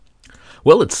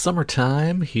Well, it's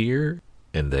summertime here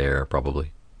and there,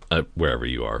 probably. Wherever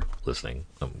you are listening.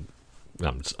 I'm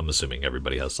assuming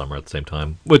everybody has summer at the same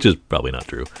time, which is probably not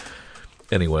true.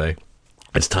 Anyway,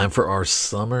 it's time for our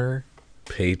summer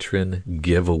patron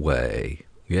giveaway.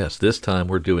 Yes, this time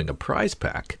we're doing a prize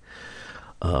pack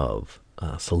of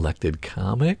selected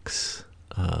comics,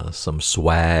 some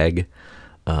swag,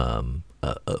 some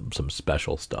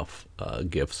special stuff,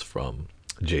 gifts from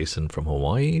Jason from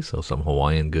Hawaii, so some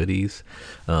Hawaiian goodies,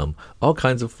 all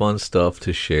kinds of fun stuff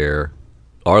to share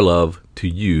our love to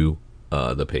you,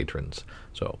 the patrons.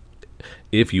 So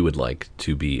if you would like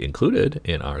to be included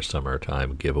in our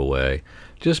summertime giveaway,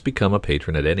 just become a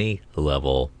patron at any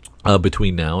level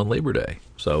between now and Labor Day.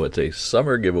 So it's a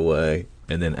summer giveaway,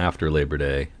 and then after Labor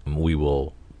Day, we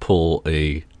will pull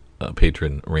a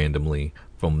patron randomly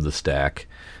from the stack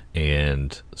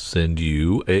and send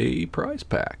you a prize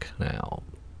pack. Now,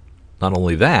 not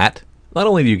only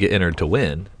do you get entered to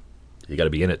win, you got to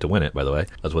be in it to win it, by the way.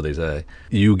 That's what they say.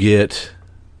 You get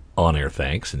on-air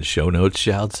thanks and show notes,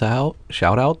 shouts out,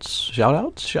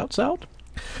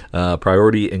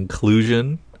 priority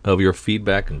inclusion of your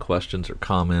feedback and questions or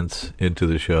comments into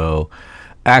the show,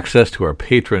 access to our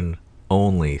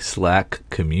patron-only Slack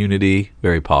community,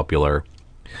 very popular,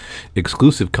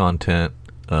 exclusive content.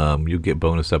 You get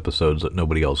bonus episodes that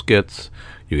nobody else gets.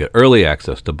 You get early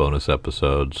access to bonus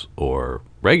episodes or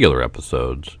regular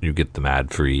episodes. You get them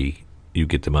ad-free. You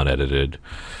get them unedited.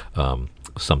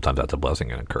 Sometimes that's a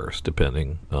blessing and a curse,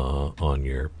 depending on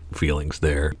your feelings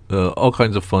there. All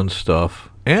kinds of fun stuff.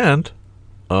 And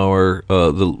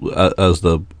as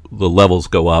the levels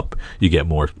go up, you get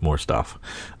more stuff.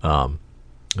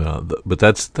 But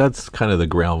that's kind of the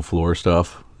ground floor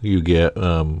stuff you get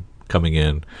coming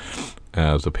in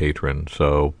as a patron.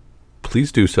 So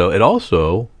please do so. It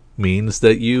also means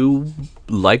that you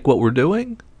like what we're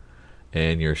doing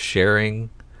and you're sharing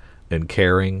and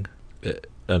caring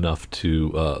enough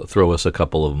to throw us a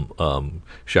couple of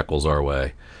shekels our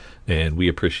way. And we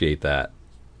appreciate that.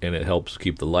 And it helps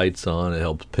keep the lights on. It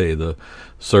helps pay the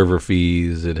server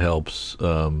fees. It helps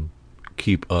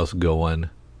keep us going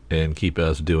and keep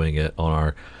us doing it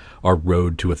on our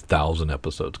road to 1,000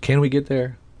 episodes. Can we get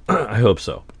there? I hope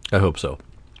so.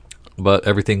 But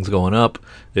everything's going up.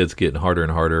 It's getting harder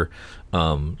and harder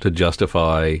to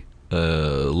justify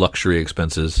luxury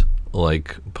expenses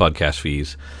like podcast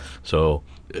fees. So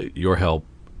your help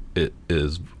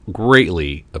is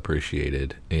greatly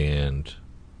appreciated, and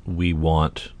we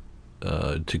want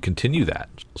to continue that.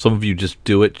 Some of you just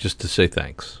do it just to say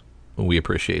thanks. We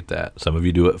appreciate that. Some of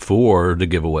you do it for the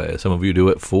giveaway. Some of you do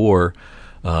it for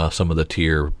some of the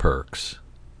tier perks.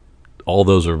 All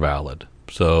those are valid.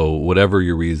 So whatever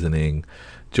your reasoning,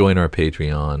 join our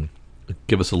Patreon.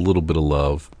 Give us a little bit of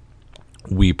love.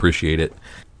 We appreciate it.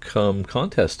 Come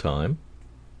contest time,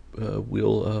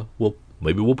 we'll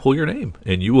pull your name,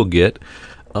 and you will get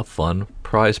a fun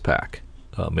prize pack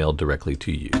mailed directly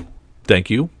to you. Thank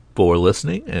you for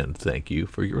listening, and thank you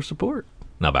for your support.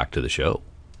 Now back to the show.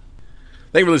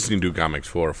 Thank you for listening to Comics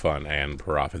for Fun and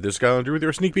Profit. This is Kyle Andrew with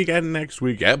your sneak peek at next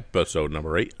week, episode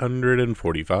number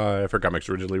 845 for comics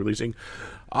originally releasing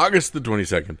August the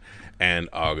 22nd and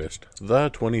August the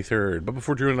 23rd. But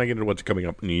before tuning in, I get into what's coming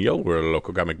up in your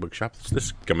local comic book shops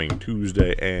this coming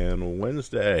Tuesday and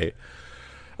Wednesday.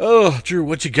 Oh, Drew,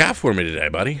 what you got for me today,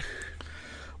 buddy?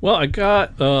 Well, I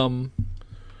got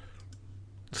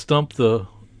Stump the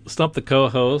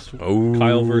co-host,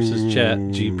 Kyle versus Chat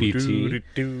GPT.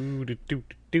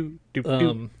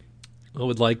 I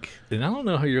would like, and I don't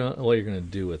know what you're going to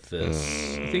do with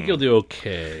this. I think you'll do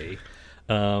okay.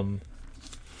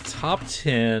 Top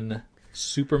 10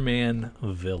 Superman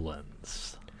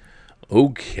villains.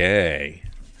 Okay.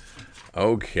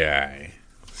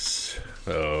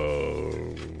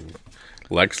 So,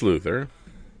 Lex Luthor.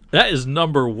 That is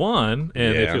number one,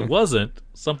 and if it wasn't,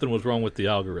 something was wrong with the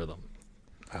algorithm.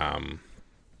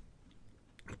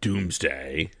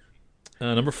 Doomsday.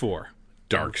 Number 4.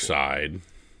 Darkseid.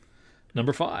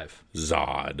 Number 5.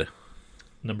 Zod.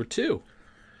 Number 2.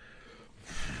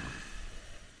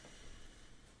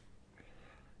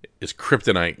 Is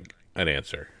Kryptonite an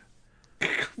answer?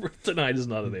 Kryptonite is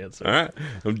not an answer. All right.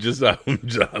 I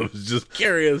was just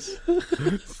curious.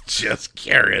 Just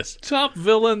curious. Top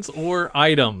villains or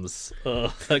items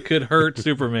that could hurt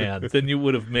Superman. Then you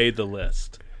would have made the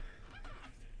list.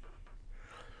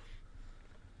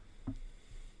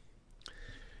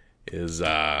 Is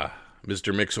Mr.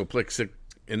 Mixoplexit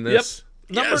in this?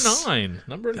 Yep.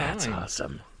 Number 9. That's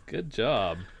awesome. Good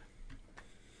job.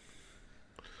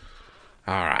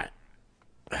 All right.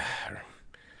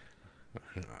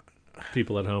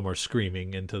 People at home are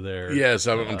screaming into their Yes,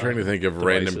 I'm trying to think of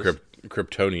random devices.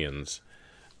 Kryptonians.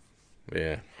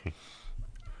 Yeah.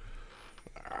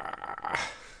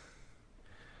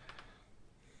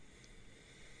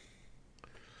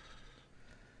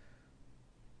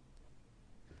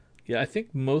 Yeah, I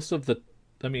think most of the,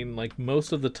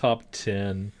 most of the top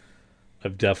 10,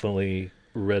 I've definitely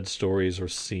read stories or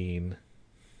seen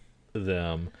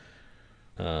them.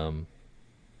 Um,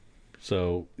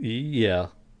 so, yeah,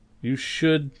 you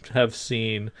should have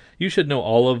seen, you should know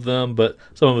all of them, but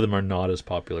some of them are not as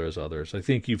popular as others. I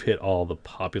think you've hit all the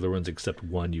popular ones except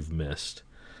one you've missed.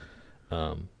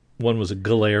 One was a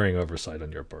glaring oversight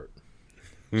on your part.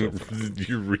 So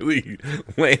You really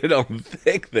landed on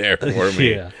thick there for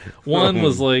me. yeah, one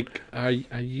was like, are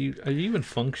you even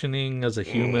functioning as a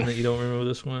human that you don't remember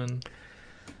this one?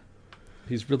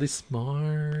 He's really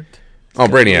smart. Oh,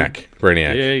 Brainiac.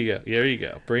 Brainiac. There you go. There you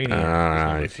go.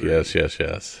 Brainiac.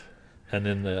 Yes. And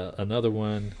then another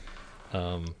one,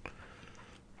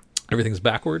 everything's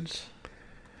backwards.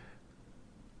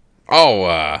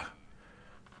 Oh,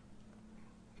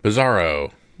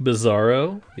 Bizarro.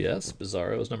 Bizarro, yes,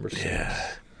 Bizarro is number 6.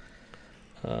 Yeah.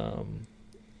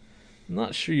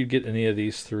 Not sure you get any of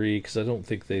these three because I don't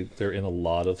think they're in a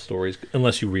lot of stories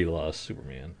unless you read a lot of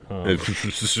Superman.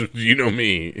 You know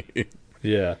me.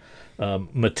 Yeah,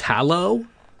 Metallo.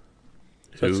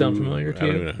 Does that sound familiar to I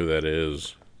you? don't even know who that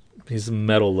is. He's a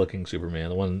metal-looking Superman,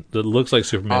 the one that looks like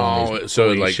Superman. Oh, so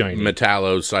like shiny.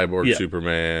 Metallo, Cyborg, Yeah.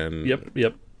 Superman.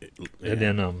 Yep. And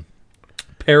then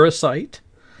Parasite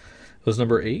was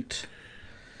number 8.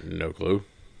 No clue.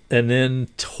 And then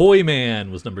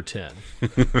Toyman was number 10. Who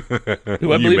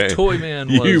I believe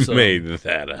Toyman was. You made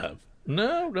that up.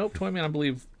 No, Toyman. I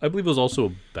believe was also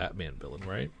a Batman villain,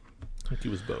 right? I think he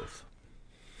was both.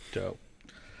 So,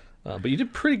 but you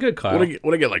did pretty good, Kyle.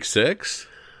 What I get, like 6?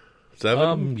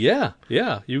 7? Yeah.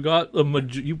 You got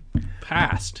you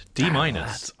passed D-.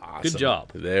 That's awesome. Good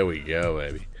job. There we go,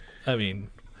 baby. I mean,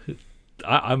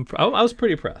 I was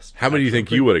pretty impressed. How many do you think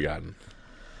you would have gotten?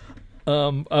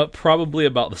 Probably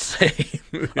about the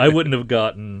same. I wouldn't have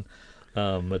gotten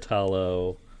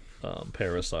Metallo,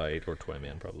 Parasite, or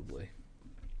Toyman probably.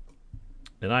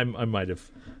 And I might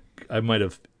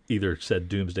have either said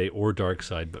Doomsday or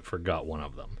Darkseid, but forgot one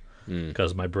of them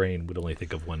because my brain would only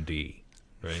think of 1D,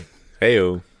 right?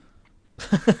 Heyo.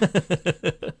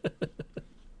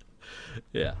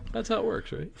 Yeah, that's how it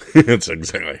works, right? That's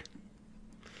exactly.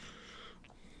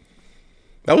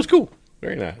 That was cool.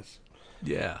 Very nice.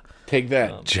 Yeah. Take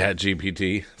that, Chat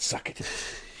GPT. Suck it.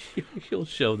 You'll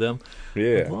show them.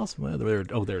 Yeah. I've lost my other.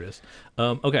 Oh, there it is.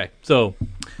 Okay, so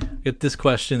get this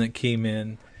question that came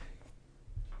in.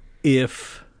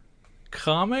 If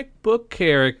comic book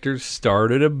characters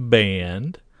started a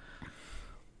band,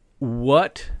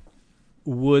 what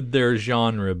would their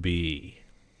genre be?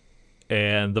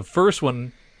 And the first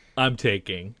one I'm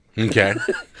taking Okay.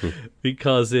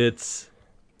 because it's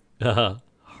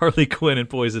Harley Quinn and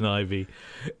Poison Ivy,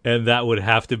 and that would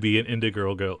have to be an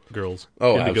Indigo Girls.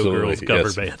 Oh, Indigo absolutely. Girls cover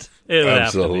Yes. band. It would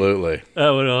Absolutely. have to be. That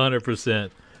would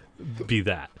 100% be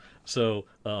that. So,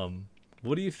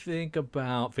 what do you think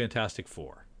about Fantastic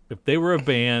Four? If they were a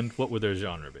band, what would their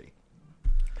genre be?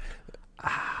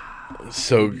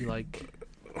 So, Like,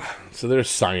 so they're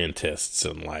scientists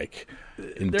and like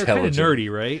they're kind of intelligent.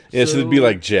 nerdy, right? Yeah, so it'd be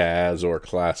like jazz or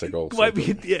classical. might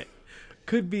be, yeah,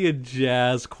 could be a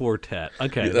jazz quartet.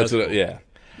 Okay, That's what. cool. Yeah.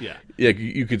 Yeah. Yeah,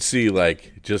 you could see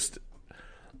like just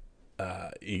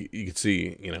you could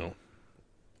see,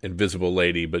 Invisible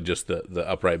Lady, but just the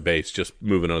upright bass just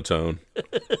moving on its own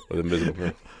with Invisible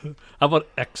Girl. How about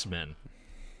X-Men?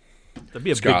 That'd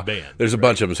be a Ska. big band. There's a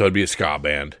bunch of them, so it'd be a ska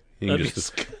band. You can That'd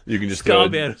just be you can just Ska go.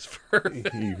 band is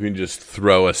perfect. You can just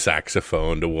throw a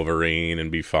saxophone to Wolverine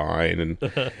and be fine. And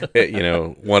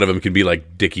one of them could be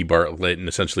like Dickie Bartlett, and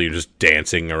essentially you're just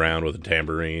dancing around with a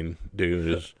tambourine,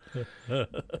 dude.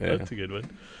 That's a good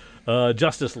one.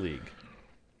 Justice League.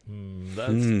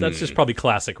 That's just probably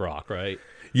classic rock, right?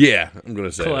 Yeah, I'm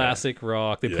gonna say Classic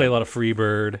rock. They play a lot of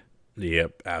Freebird. that.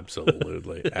 Yep,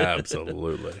 absolutely,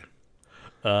 absolutely.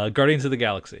 Guardians of the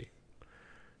Galaxy.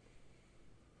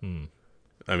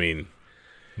 I mean,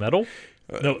 Metal?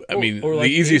 No, I mean, or the like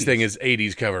easiest 80s. thing is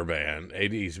 '80s cover band.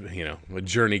 '80s, a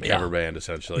Journey cover band,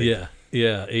 essentially. Yeah,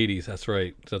 80s. That's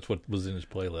right. That's what was in his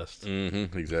playlist.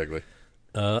 Mm-hmm, exactly.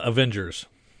 Avengers.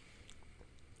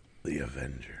 The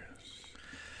Avengers.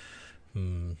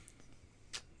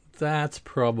 That's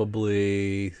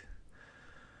probably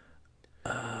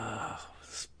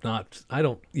not. I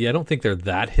don't think they're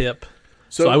that hip.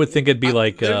 So I would think it'd be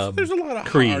like there's a lot of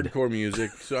Creed. hardcore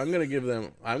music. So I'm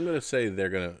gonna say they're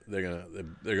gonna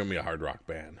be a hard rock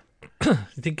band. You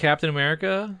think Captain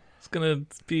America is gonna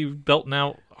be belting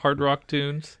out hard rock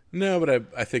tunes? No, but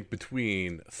I think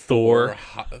between Thor.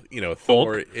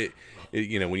 Thor.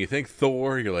 When you think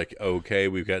Thor, you're like, okay,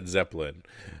 we've got Zeppelin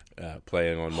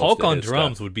playing on most Hulk of on his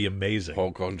drums stuff. would be amazing.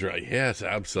 Hulk on drums, yes,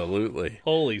 absolutely,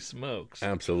 Holy smokes!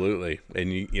 absolutely.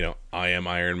 And I Am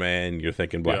Iron Man. You're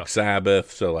thinking Black Yeah.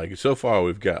 Sabbath. So so far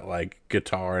we've got like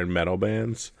guitar and metal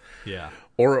bands, Yeah.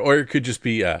 or it could just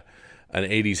be an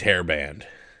 '80s hair band.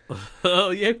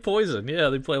 Oh yeah, Poison. Yeah,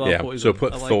 they play a lot of Poison. So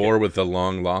put I like Thor it. with the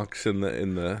long locks in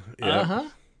the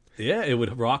Yeah, it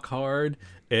would rock hard,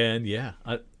 and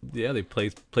they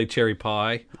play Cherry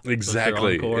Pie.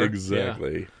 exactly.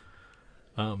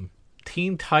 Yeah.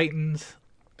 Teen Titans.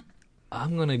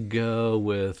 I'm gonna go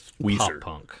with Weezer. pop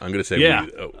punk. I'm gonna say Yeah,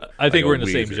 I think like we're in a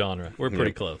the same Weezer. genre. We're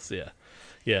pretty close.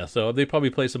 Yeah. So they probably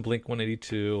play some Blink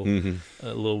 182, a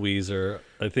little Weezer.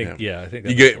 I think. Yeah, I think You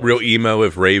that's get close. real emo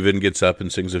if Raven gets up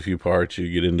and sings a few parts. You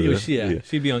get into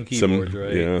She'd be on some keyboards,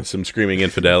 right? some screaming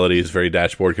infidelities, very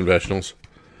dashboard confessionals.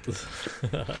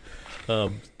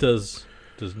 Does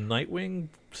Nightwing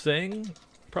sing?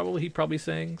 He probably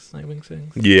sings. Nightwing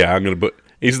sings. Yeah, I'm gonna put.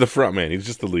 He's the front man. He's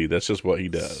just the lead. That's just what he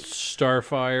does.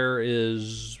 Starfire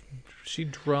is she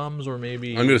drums or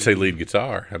maybe? I'm gonna say lead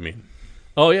guitar. I mean,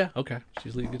 Oh yeah, okay.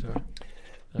 She's lead guitar.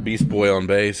 Beast Boy on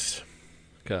bass,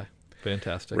 Okay,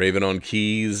 fantastic. Raven on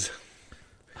keys.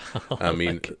 I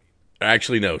mean,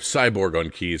 actually no, Cyborg on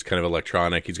keys, kind of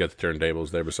electronic. He's got the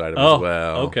turntables there beside him as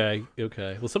well. Okay.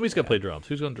 Well, somebody's got to play drums.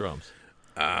 Who's on drums?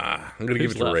 I'm gonna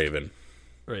give Who's it to left? Raven.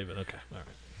 Raven. Okay, all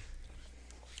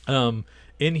right.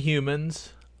 Inhumans.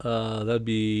 That'd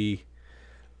be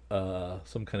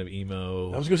some kind of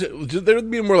emo. I was gonna say there would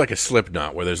be more like a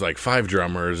Slipknot where there's like 5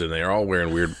 drummers and they're all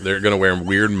wearing weird. They're gonna wear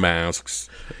weird masks,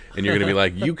 and you're gonna be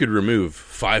like, you could remove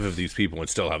 5 of these people and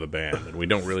still have a band, and we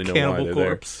don't really know why Cannibal they're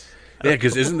Corpse. there. Yeah,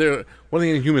 because isn't there one of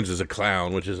the Inhumans is a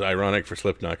clown, which is ironic for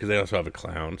Slipknot because they also have a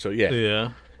clown. So yeah,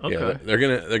 Yeah. Okay. yeah,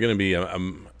 they're gonna be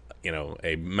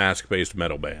a mask based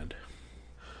metal band.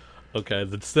 Okay.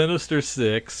 The Sinister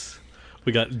Six.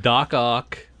 We got Doc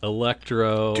Ock,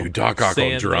 Electro. Dude, Doc Ock on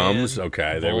Sandman, drums.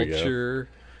 Okay, there we go. Vulture.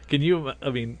 Can you? I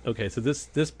mean, okay. So this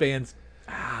band's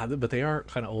but they are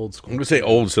kind of old school. I'm gonna say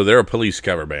old, so they're a Police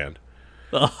cover band.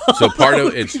 So part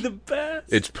of it's the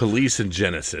best. it's Police and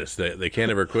Genesis. They can't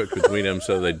ever quit between them,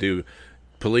 so they do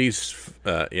Police,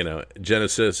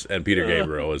 Genesis, and Peter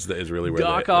Gabriel is really where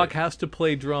Doc Ock has to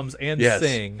play drums and Yes.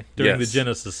 sing during the Yes.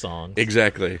 Genesis songs.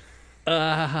 exactly.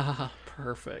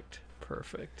 Perfect.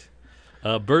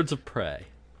 Birds of Prey.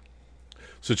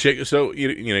 So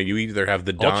you either have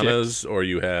the All Donnas or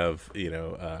you have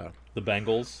The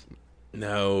Bengals.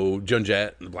 Joan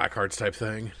Jett and the Blackhearts type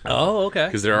thing Oh, okay.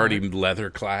 because they're already leather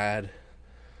clad.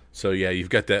 So yeah, you've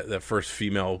got that first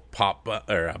female pop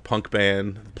or punk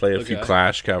band play a few Okay.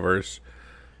 Clash covers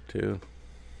too.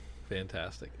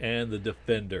 Fantastic. And the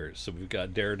Defenders. So we've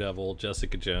got Daredevil,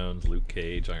 Jessica Jones, Luke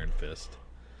Cage, Iron Fist.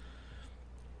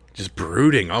 Just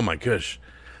brooding. Oh my gosh.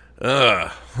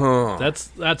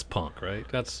 That's punk, right?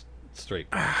 That's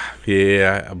straight punk.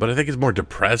 Yeah, but I think it's more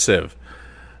depressive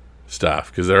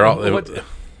stuff because they're all.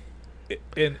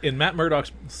 In Matt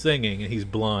Murdock's singing, and he's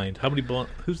blind.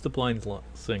 Who's the blind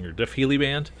singer? Def Healy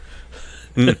Band?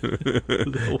 They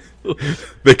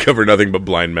cover nothing but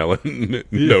Blind Melon,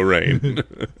 No Rain.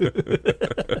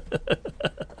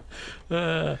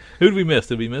 Who'd we miss?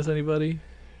 Did we miss anybody?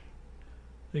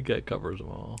 I think that covers them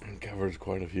all. Covers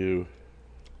quite a few.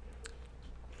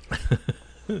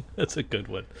 That's a good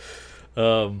one.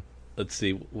 Let's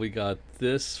see. We got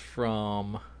this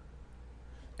from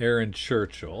Aaron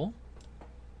Churchill,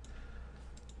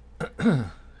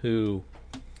 who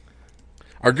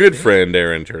Our good friend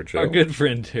Aaron Churchill. our good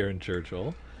friend Aaron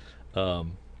Churchill.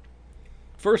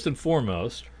 First and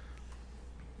foremost,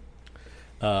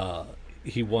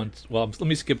 he wants. Well, let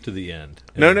me skip to the end.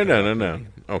 No.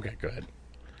 Okay, go ahead.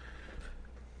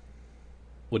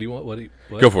 What do you want? What?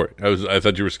 Go for it. I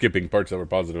thought you were skipping parts that were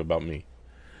positive about me.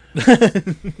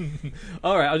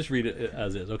 All right, I'll just read it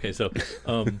as is. Okay, so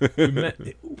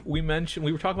we mentioned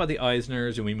we were talking about the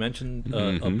Eisners, and we mentioned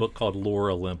a book called Lore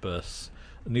Olympus.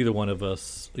 Neither one of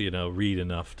us, read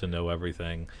enough to know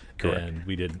everything, Correct. and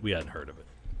we hadn't heard of it.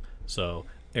 So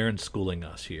Aaron's schooling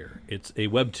us here. It's a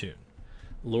webtoon.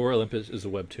 Lore Olympus is a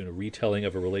webtoon, a retelling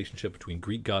of a relationship between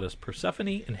Greek goddess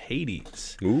Persephone and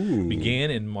Hades. Ooh.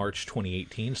 Began in March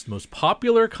 2018. It's the most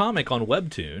popular comic on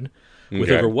Webtoon, with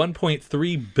Okay. over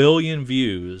 1.3 billion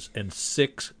views and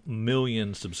 6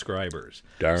 million subscribers.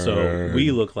 Darn. So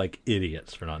we look like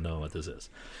idiots for not knowing what this is.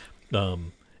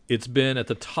 It's been at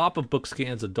the top of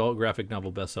Bookscan's adult graphic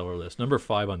novel bestseller list, number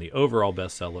 5 on the overall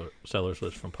bestsellers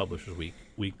list from Publishers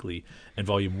Weekly, and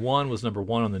Volume 1 was number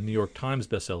 1 on the New York Times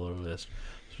bestseller list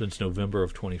since November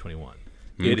of 2021.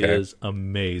 It Okay. is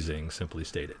amazing, simply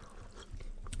stated.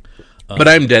 But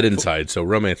I'm dead inside, so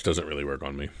romance doesn't really work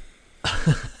on me.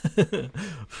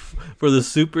 For the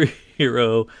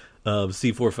superhero of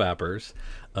C4 Fappers,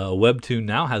 Webtoon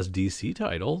now has DC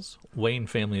titles: Wayne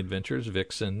Family Adventures,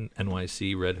 Vixen,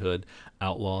 NYC, Red Hood,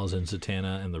 Outlaws, and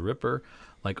Zatanna and the Ripper.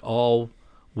 Like all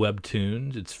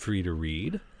Webtoons, it's free to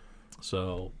read.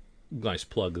 So, nice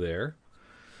plug there.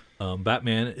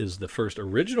 Batman is the first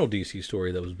original DC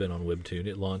story that was been on Webtoon.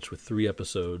 It launched with 3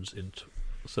 episodes in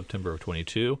September of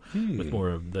 22, with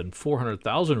more than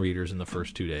 400,000 readers in the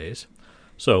first 2 days.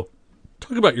 So,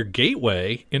 talk about your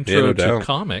gateway intro to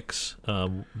comics.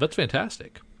 That's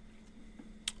fantastic.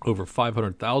 Over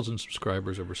 500,000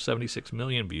 subscribers, over 76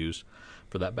 million views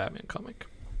for that Batman comic.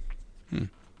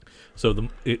 So,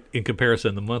 in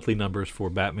comparison, the monthly numbers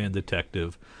for Batman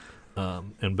Detective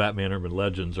and Batman Urban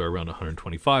Legends are around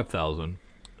 125,000,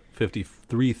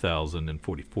 53,000, and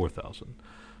 44,000.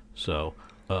 So,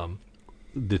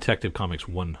 Detective Comics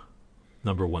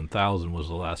number 1,000 was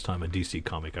the last time a DC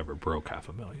comic ever broke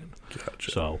 500,000.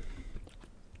 Gotcha. So,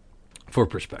 for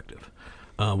perspective,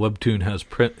 Webtoon has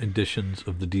print editions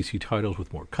of the DC titles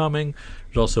with more coming.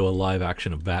 There's also a live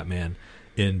action of Batman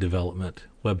in development.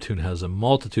 Webtoon has a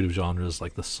multitude of genres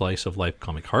like the slice of life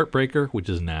comic Heartbreaker, which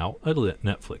is now a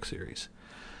Netflix series.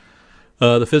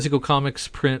 The physical comics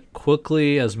print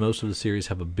quickly, as most of the series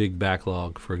have a big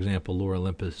backlog. For example, Lore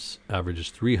Olympus averages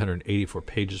 384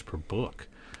 pages per book.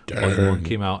 Volume 1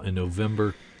 came out in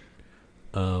November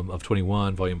of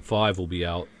 21. Volume 5 will be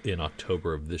out in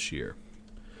October of this year.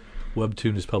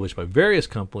 Webtoon is published by various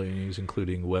companies,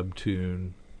 including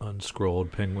Webtoon,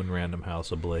 Unscrolled, Penguin Random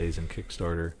House, Ablaze, and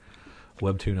Kickstarter.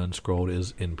 Webtoon Unscrolled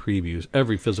is in previews.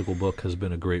 Every physical book has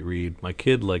been a great read. My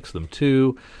kid likes them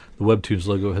too. The Webtoons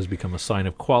logo has become a sign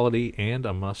of quality and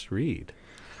a must-read.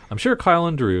 I'm sure Kyle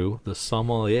and Drew, the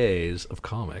sommeliers of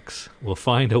comics, will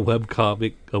find a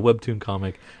Webtoon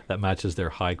comic that matches their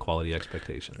high-quality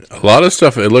expectations. A lot of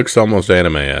stuff, it looks almost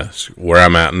anime-esque. Where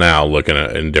I'm at now, looking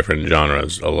at in different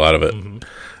genres, a lot of it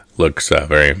looks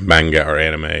very manga or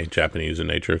anime, Japanese in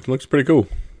nature. It looks pretty cool.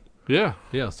 Yeah.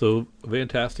 So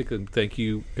fantastic, and thank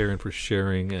you, Aaron, for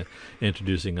sharing and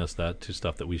introducing us to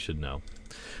stuff that we should know.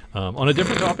 On a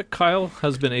different topic, Kyle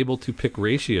has been able to pick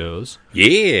ratios.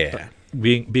 Yeah.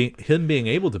 Him being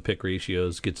able to pick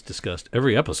ratios gets discussed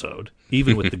every episode,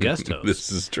 even with the guest host.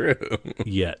 This is true.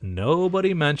 Yet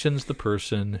nobody mentions the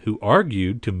person who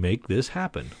argued to make this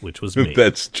happen, which was me.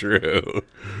 That's true.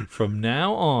 From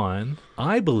now on,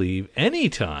 I believe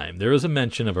anytime there is a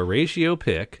mention of a ratio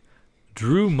pick,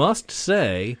 Drew must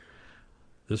say,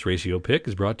 "This ratio pick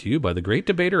is brought to you by the great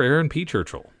debater Aaron P.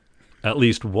 Churchill." At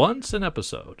least once an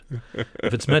episode.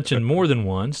 If it's mentioned more than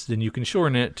once, then you can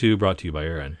shorten it to "brought to you by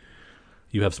Aaron."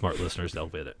 You have smart listeners; they'll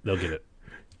get it.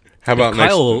 How about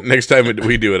next time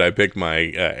we do it, I pick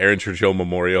my Aaron Churchill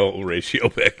Memorial ratio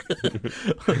pick.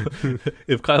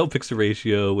 If Kyle picks a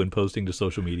ratio when posting to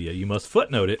social media, you must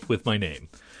footnote it with my name.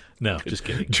 No, just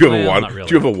kidding. Do you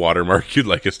have a watermark you'd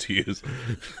like us to use?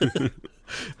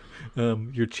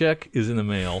 Your check is in the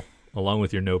mail, along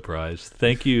with your no prize.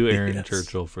 Thank you, Aaron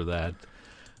Churchill, for that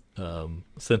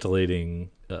scintillating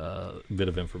bit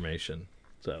of information.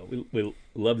 So we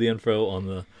love the info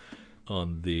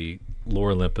on the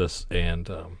Lore Olympus and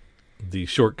the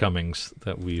shortcomings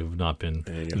that we have not been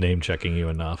name checking you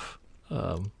enough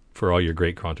for all your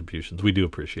great contributions. We do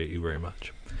appreciate you very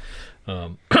much.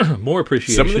 More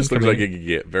appreciation. Some of this looks like it could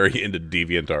get very into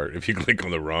DeviantArt if you click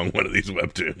on the wrong one of these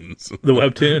webtoons. The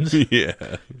webtoons?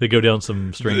 Yeah. They go down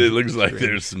some strange... It looks like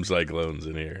there's some cyclones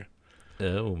in here.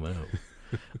 Oh,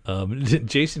 no.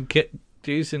 Jason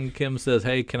Kim says,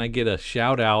 "Hey, can I get a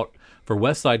shout-out for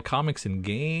Westside Comics and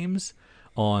Games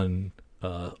on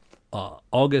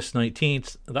August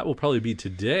 19th? That will probably be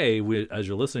today as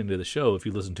you're listening to the show, if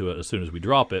you listen to it as soon as we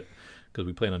drop it, because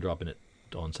we plan on dropping it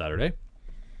on Saturday.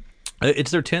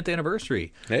 It's their 10th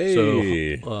anniversary. Hey.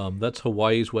 So that's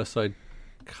Hawaii's Westside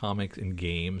Comics and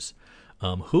Games.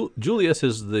 Julius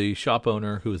is the shop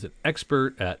owner who is an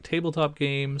expert at tabletop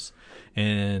games.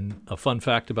 And a fun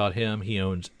fact about him, he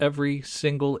owns every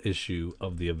single issue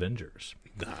of the Avengers.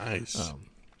 Nice.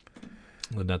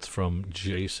 And that's from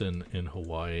Jason in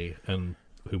Hawaii, and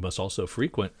who must also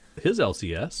frequent his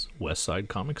LCS, Westside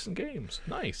Comics and Games.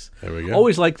 Nice. There we go.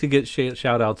 Always like to get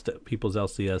shout-outs to people's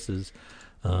LCSs.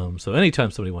 So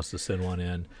anytime somebody wants to send one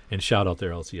in and shout out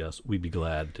their LCS, we'd be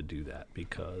glad to do that,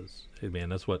 because, hey man,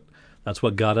 that's what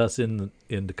got us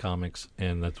into comics,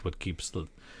 and that's what keeps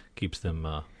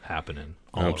them happening.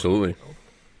 Absolutely.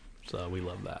 So we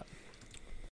love that.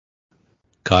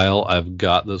 Kyle, I've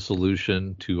got the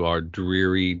solution to our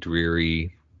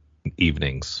dreary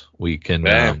evenings. We can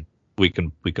Man. we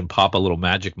can pop a little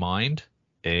Magic Mind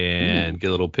and get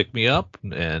a little pick me up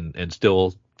and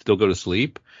still go to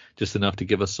sleep, just enough to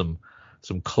give us some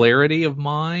clarity of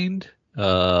mind,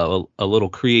 a little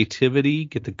creativity,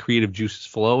 get the creative juices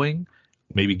flowing,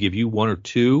 maybe give you one or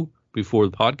two before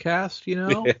the podcast,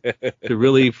 to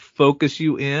really focus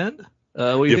you in. What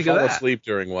do you You think of fall that? asleep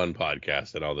during one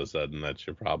podcast, and all of a sudden that's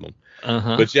your problem.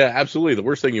 Uh-huh. But yeah, absolutely. The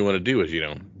worst thing you want to do is,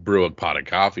 brew a pot of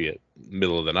coffee at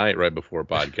middle of the night right before a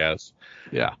podcast.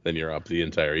 Yeah. Then you're up the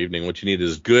entire evening. What you need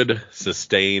is good,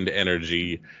 sustained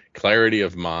energy, clarity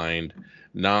of mind,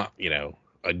 not,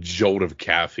 a jolt of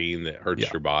caffeine that hurts Yeah.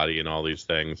 your body and all these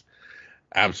things.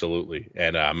 Absolutely.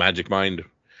 And Magic Mind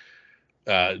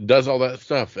does all that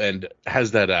stuff and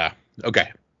has that.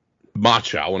 Okay,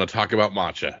 matcha. I want to talk about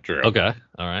matcha, Drew. Okay.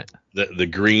 All right. The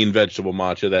green vegetable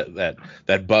matcha,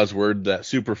 that buzzword, that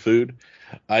superfood.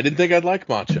 I didn't think I'd like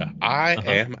matcha. I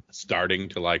am starting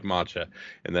to like matcha,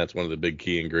 and that's one of the big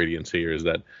key ingredients here is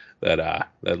that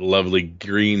lovely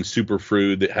green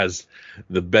superfood that has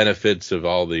the benefits of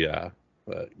all the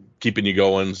keeping you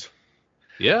goings.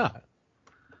 Yeah.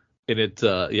 And it's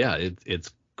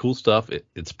cool stuff.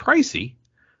 It's pricey.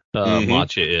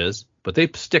 Matcha is, but they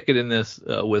stick it in this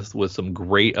with some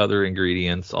great other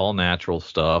ingredients, all natural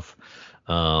stuff.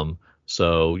 But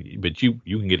you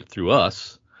can get it through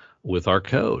us with our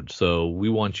code. So we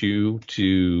want you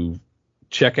to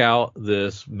check out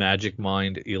this Magic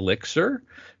Mind elixir.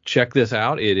 Check this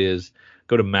out.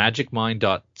 Go to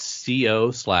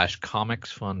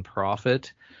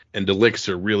magicmind.co/comicsfunprofit. And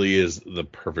elixir really is the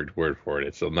perfect word for it.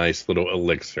 It's a nice little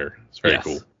elixir. It's very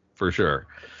cool. For sure.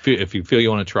 If you feel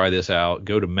you want to try this out,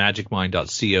 go to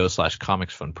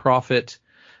magicmind.co/comicsfunprofit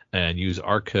and use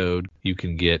our code. You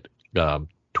can get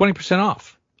 20%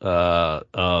 off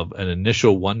of an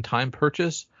initial one-time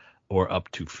purchase or up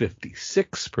to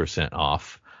 56%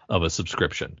 off of a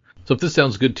subscription. So if this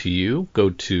sounds good to you,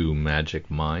 go to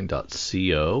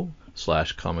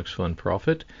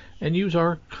magicmind.co/comicsfunprofit and use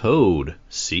our code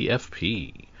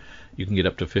CFP. You can get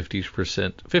up to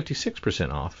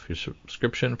 56% off your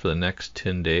subscription for the next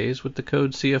 10 days with the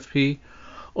code CFP,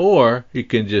 or you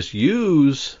can just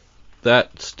use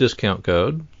that discount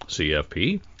code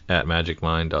CFP at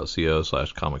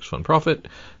magicmind.co/comicsfunprofit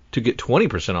to get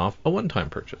 20% off a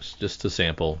one-time purchase. Just to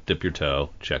sample, dip your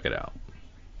toe, check it out.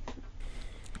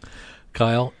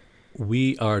 Kyle,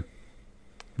 we are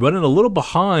running a little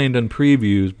behind on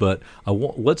previews, but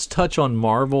let's touch on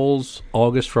Marvel's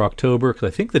August for October, because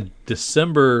I think the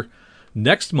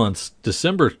next month's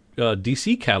December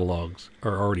DC catalogs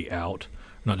are already out.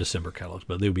 Not December catalogs,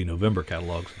 but they would be November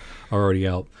catalogs are already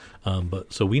out.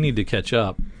 So we need to catch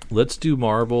up. Let's do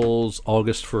Marvel's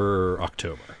August for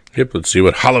October. Yep, let's see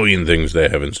what Halloween things they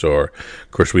have in store.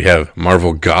 Of course, we have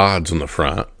Marvel Gods on the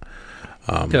front.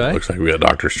 Looks like we got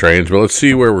Doctor Strange, but let's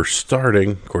see where we're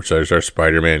starting. Of course, there's our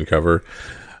Spider-Man cover.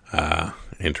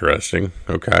 Interesting.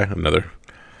 Okay,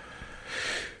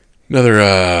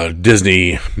 another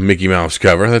Disney Mickey Mouse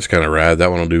cover. That's kind of rad.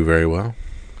 That one will do very well.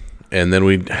 And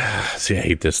then I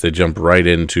hate this. They jump right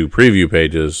into preview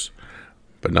pages,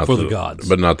 but not for the gods,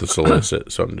 but not the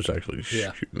solicit. So I'm just actually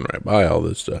shooting right by all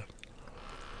this stuff.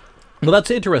 Well,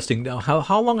 that's interesting. Now,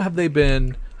 how long have they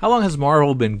been? How long has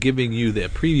Marvel been giving you the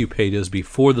preview pages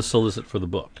before the solicit for the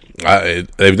book?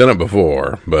 They've done it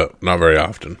before, but not very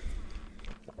often.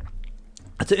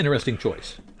 That's an interesting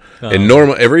choice. And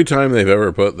every time they've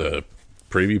ever put the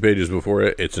preview pages before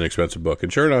it, it's an expensive book.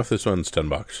 And sure enough, this one's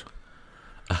 $10.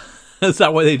 That's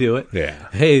not why they do it. Yeah.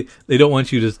 Hey, they don't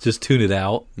want you to just tune it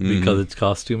out because it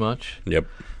costs too much. Yep.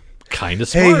 Kind of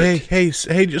smart. Hey,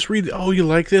 just read. Oh, you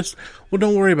like this? Well,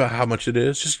 don't worry about how much it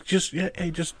is. Just you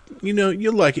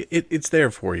like it. It's there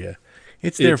for you.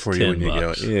 It's there for you when you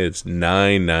go. It's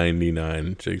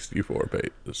 $9.99, 64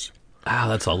 pages.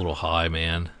 That's a little high,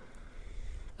 man.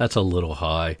 That's a little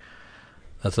high.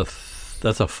 That's a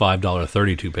 $5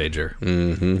 32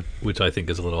 pager, which I think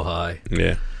is a little high.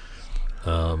 Yeah.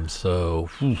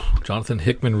 Jonathan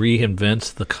Hickman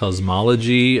reinvents the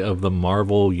cosmology of the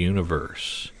Marvel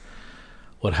Universe.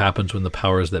 What happens when the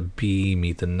powers that be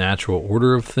meet the natural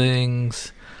order of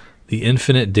things? The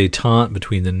infinite détente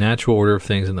between the natural order of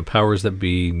things and the powers that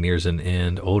be nears an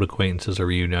end. Old acquaintances are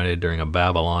reunited during a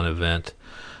Babylon event.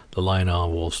 The Lion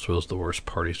Wolf throws the worst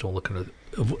parties. Don't look into.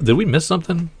 Did we miss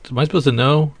something? Am I supposed to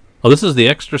know? Oh, this is the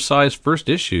extra size first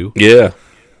issue. Yeah.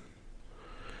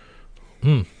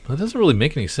 That doesn't really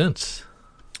make any sense.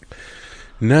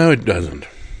 No, it doesn't.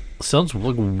 Sounds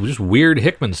like just weird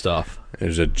Hickman stuff.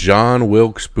 There's a John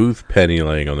Wilkes Booth penny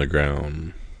laying on the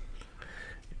ground.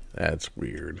 That's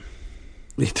weird.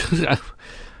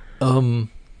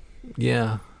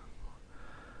 Yeah.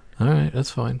 All right,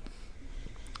 that's fine.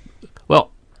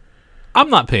 Well, I'm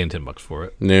not paying $10 for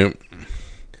it. Nope.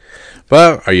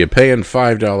 But are you paying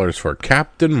 $5 for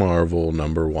Captain Marvel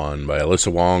 #1 by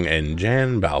Alyssa Wong and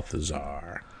Jan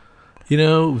Balthazar? You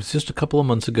know, it was just a couple of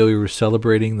months ago we were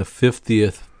celebrating the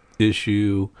 50th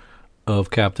issue of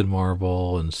Captain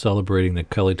Marvel and celebrating the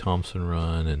Kelly Thompson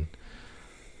run, and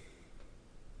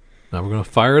now we're going to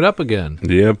fire it up again.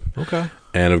 Yep. Okay.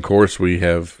 And of course we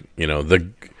have, the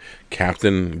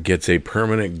Captain gets a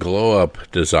permanent glow-up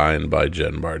design by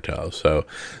Jen Bartel. So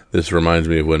this reminds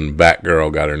me of when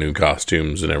Batgirl got her new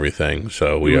costumes and everything.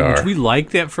 So Which we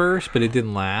liked at first, but it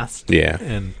didn't last. Yeah.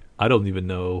 And I don't even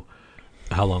know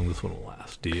how long this one will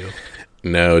last. Do you?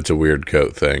 No, it's a weird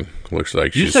coat thing. Looks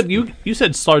like you said you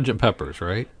said Sergeant Pepper's,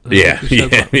 right? Yeah,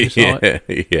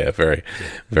 yeah,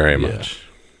 very much.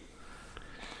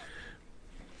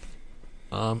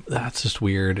 That's just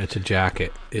weird. It's a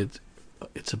jacket. It's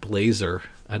a blazer.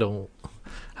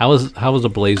 How is a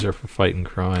blazer for fighting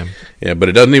crime? Yeah, but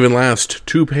it doesn't even last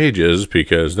 2 pages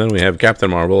because then we have Captain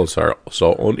Marvel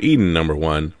Assault on Eden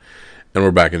 #1, and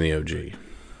we're back in the OG.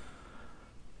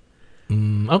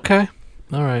 Okay,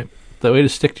 all right. That way to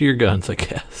stick to your guns, I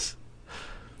guess.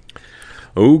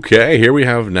 Okay, here we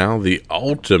have now the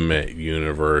Ultimate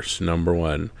Universe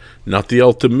 #1, not the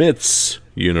Ultimates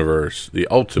Universe, the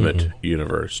Ultimate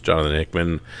Universe. Jonathan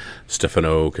Hickman,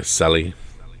 Stefano Caselli.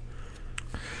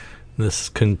 This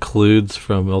concludes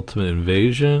from Ultimate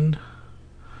Invasion,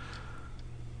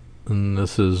 and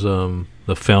this is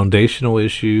the foundational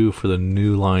issue for the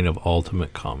new line of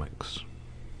Ultimate Comics.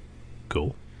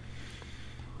 Cool.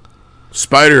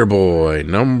 Spider-Boy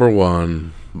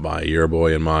 #1 by your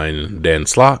boy and mine, Dan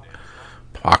Slott.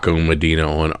 Paco Medina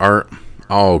on art.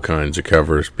 All kinds of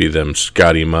covers, be them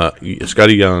Scotty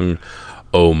Young,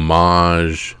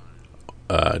 homage,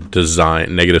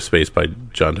 design, negative space by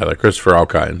John Tyler Christopher, all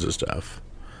kinds of stuff.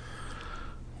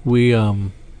 There's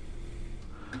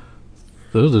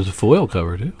a foil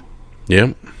cover too.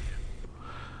 Yep.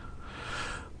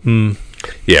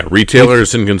 Yeah,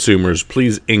 retailers and consumers,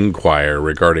 please inquire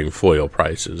regarding foil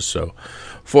prices. So,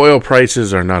 foil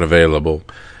prices are not available.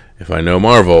 If I know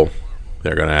Marvel,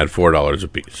 they're going to add $4 a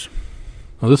piece.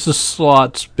 Well, this is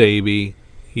Slott's baby.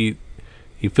 He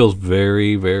feels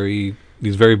very, very.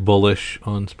 He's very bullish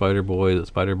on Spider-Boy. That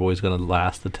Spider-Boy is going to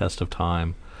last the test of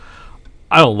time.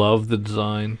 I don't love the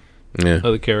design of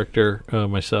the character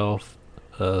myself.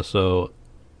 So,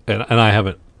 and I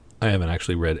haven't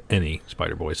actually read any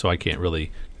Spider-Boy, so I can't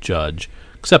really judge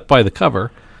except by the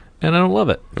cover, and I don't love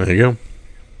it. There you go.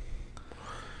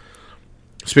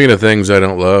 Speaking of things I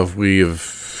don't love, we've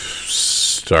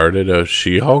started a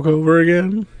She-Hulk over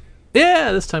again.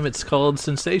 Yeah, this time it's called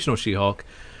Sensational She-Hulk.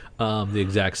 The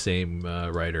exact same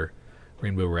writer,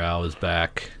 Rainbow Rowell, is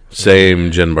back.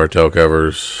 Same Jen Bartel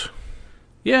covers.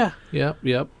 Yeah, yep.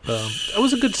 It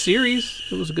was a good series.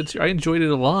 I enjoyed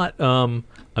it a lot. I'm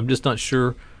just not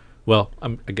sure. Well, I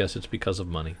guess it's because of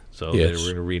money. So yes. They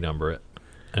were going to renumber it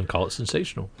and call it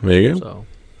Sensational. There you go.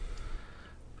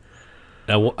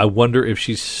 So I wonder if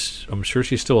I'm sure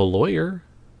she's still a lawyer.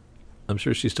 I'm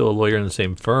sure she's still a lawyer in the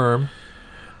same firm.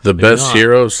 The best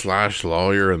hero /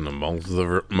 lawyer in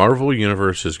the Marvel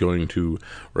Universe is going to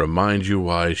remind you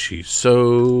why she's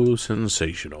so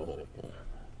sensational.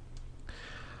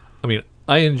 I mean,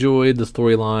 I enjoyed the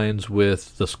storylines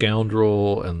with the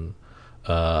Scoundrel and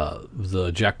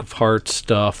the Jack of Hearts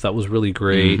stuff. That was really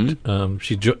great. Mm-hmm.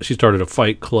 She started a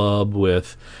fight club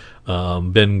with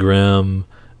Ben Grimm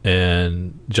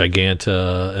and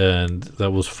Giganta, and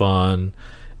that was fun.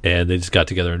 And they just got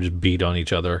together and just beat on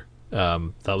each other. That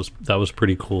was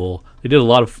pretty cool. They did a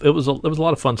lot of it was a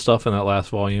lot of fun stuff in that last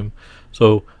volume.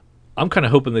 So I'm kind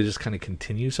of hoping they just kind of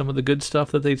continue some of the good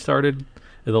stuff that they started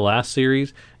in the last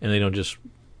series, and they don't just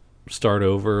start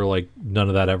over like none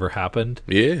of that ever happened.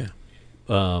 Yeah.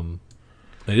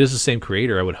 It is the same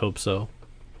creator. I would hope so.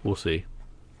 We'll see.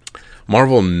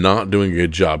 Marvel not doing a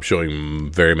good job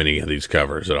showing very many of these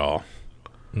covers at all.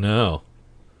 No.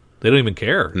 They don't even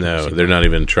care. No, they're not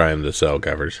even trying to sell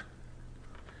covers.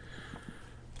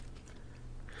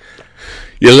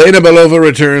 Yelena Belova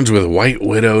returns with White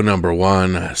Widow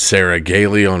 #1. Sarah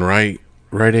Gailey on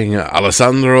writing.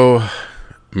 Alessandro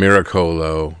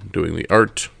Miracolo doing the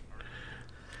art.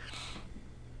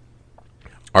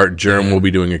 Art Germ will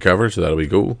be doing a cover, so that'll be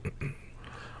cool.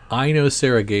 I know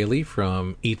Sarah Gailey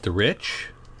from Eat the Rich.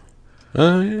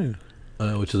 Oh, yeah.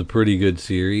 Which is a pretty good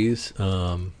series.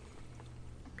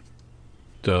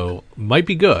 So, might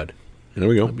be good. There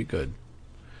we go. Might be good.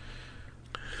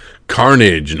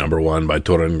 Carnage #1 by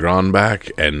Torren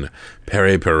Gronbach and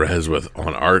Pere Perez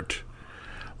on art.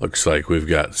 Looks like we've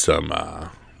got some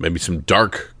maybe some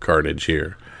dark Carnage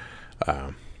here.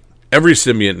 Every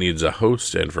symbiote needs a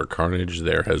host, and for Carnage,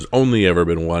 there has only ever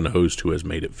been one host who has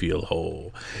made it feel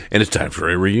whole. And it's time for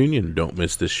a reunion. Don't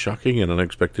miss this shocking and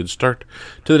unexpected start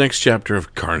to the next chapter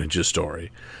of Carnage's story,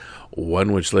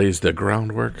 one which lays the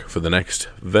groundwork for the next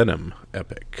Venom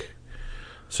epic.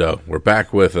 So we're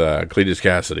back with Cletus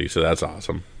Cassidy, so that's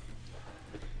awesome.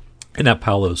 And that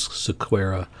Paulo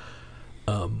Sequeira,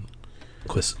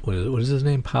 what is his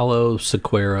name? Paulo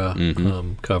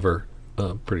Sequeira cover,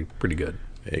 pretty good.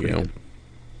 There you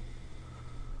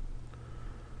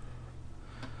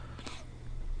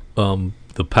go.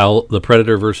 The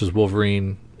Predator versus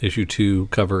Wolverine issue 2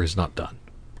 cover is not done.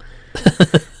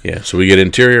 Yeah, so we get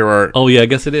interior art. Oh yeah, I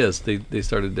guess it is. They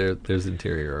started there. There's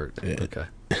interior art. Yeah. Okay.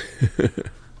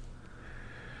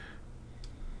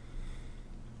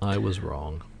 I was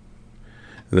wrong.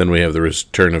 And then we have the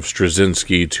return of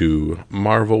Straczynski to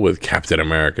Marvel with Captain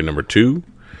America #2.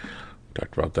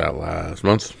 Talked about that last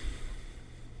month.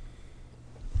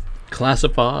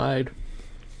 Classified.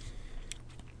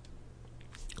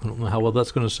 I don't know how well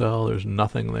that's going to sell. There's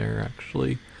nothing there,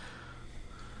 actually.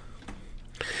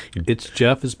 It's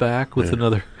Jeff is back with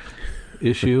another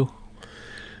issue.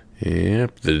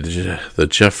 Yep, the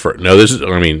Jeff first. No, this is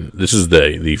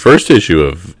the first issue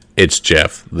of It's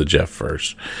Jeff, the Jeff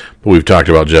first. But we've talked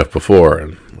about Jeff before,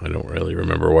 and I don't really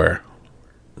remember where.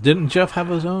 Didn't Jeff have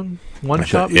his own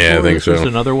one-shot before? Yeah, I think so. Just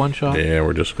another one-shot? Yeah,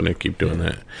 we're just going to keep doing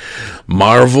that.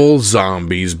 Marvel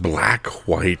Zombies, Black,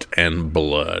 White, and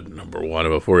Blood. #1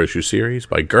 of a 4-issue series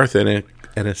by Garth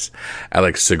Ennis,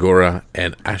 Alex Segura,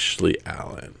 and Ashley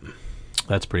Allen.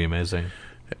 That's pretty amazing.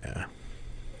 Yeah.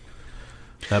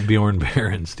 That Bjorn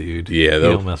Barons, dude. Yeah,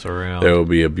 don't mess around. There will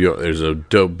be there's a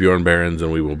dope Bjorn Barons,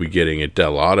 and we will be getting a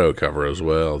Del Auto cover as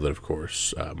well that, of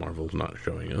course, Marvel's not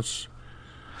showing us.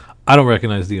 I don't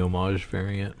recognize the homage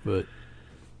variant, but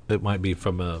it might be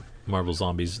from Marvel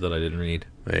Zombies that I didn't read.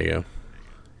 There you go.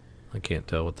 I can't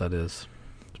tell what that is.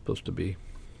 It's supposed to be.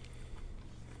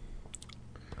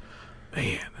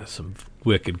 Man, that's some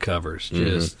wicked covers.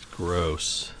 Just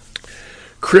gross.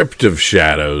 Crypt of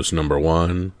Shadows,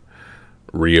 #1.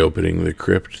 Reopening the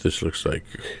crypt. This looks like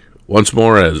once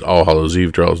more as All Hallows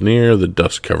Eve draws near, the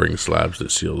dust covering slabs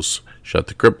that seals shut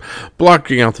the crypt,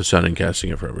 blocking out the sun and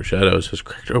casting a forever shadows, has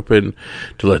cracked open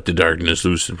to let the darkness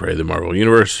loose and prey the Marvel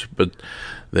Universe. But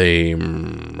they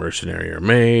mercenary are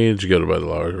mage, goaded by the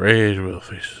law of rage.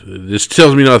 This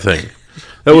tells me nothing.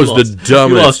 That was the dumbest.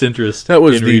 You lost interest. That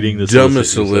was in the reading the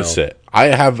dumbest solicit. I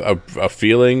have a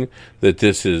feeling that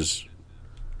this is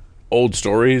old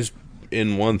stories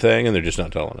in one thing, and they're just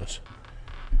not telling us.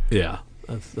 Yeah,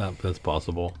 that's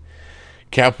possible.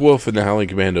 Cap Wolf and the Howling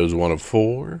Commandos, 1 of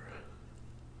 4.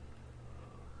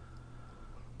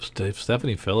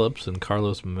 Stephanie Phillips and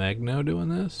Carlos Magno doing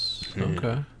this?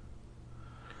 Okay.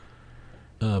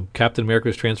 Captain America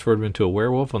was transformed into a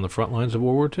werewolf on the front lines of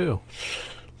World War II.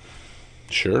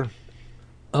 Sure.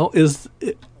 Oh,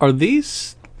 are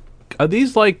these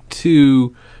like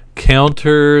to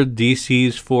counter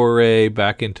DC's foray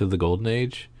back into the Golden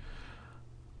Age?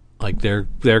 Like they're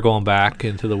going back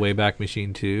into the Wayback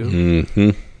Machine too? Mm-hmm.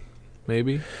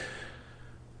 Maybe.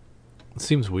 It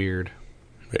seems weird.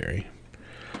 Very.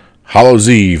 Hallows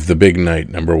Eve, the Big Night,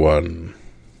 #1.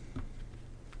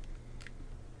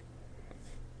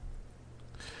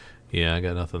 Yeah, I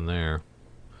got nothing there.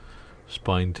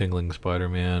 Spine-tingling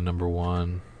Spider-Man,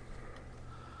 #1.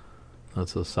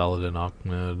 That's a Saladin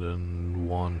Ahmed and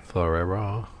Juan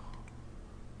Ferreira.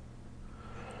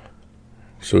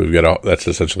 So we've got that's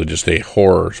essentially just a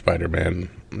horror Spider-Man.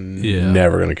 Yeah.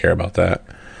 Never going to care about that.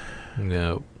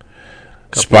 No.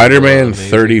 Spider-Man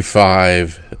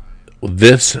 35.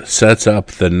 This sets up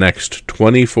the next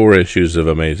 24 issues of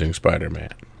Amazing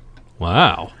Spider-Man.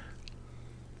 Wow.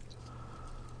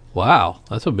 Wow,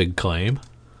 that's a big claim.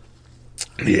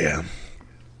 Yeah.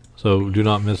 So do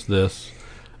not miss this.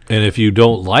 And if you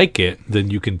don't like it, then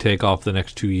you can take off the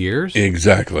next 2 years?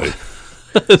 Exactly.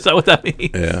 Is that what that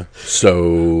means? Yeah.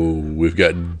 So we've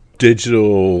got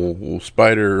digital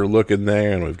spider look in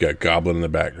there, and we've got Goblin in the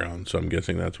background. So I'm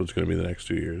guessing that's what's going to be the next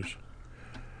 2 years.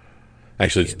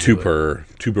 Actually, it's two per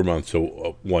month,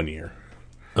 so 1 year.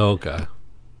 Okay.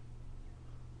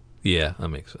 Yeah, that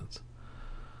makes sense.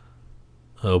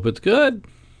 Hope it's good.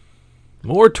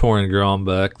 More Torn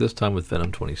Grombeck, this time with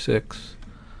Venom 26.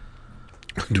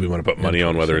 Do we want to put money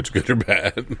on whether it's good or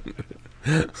bad?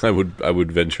 I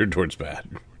would venture towards bad.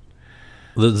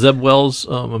 The Zeb Wells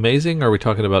amazing? Or are we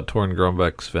talking about Torn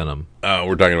Grombeck's Venom?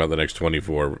 We're talking about the next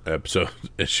 24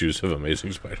 issues of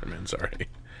Amazing Spider-Man. Sorry.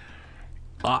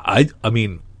 I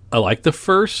mean, I like the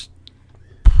first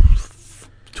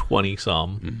 20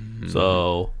 some,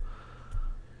 so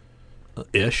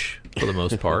ish for the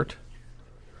most part.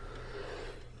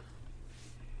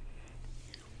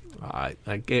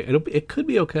 It could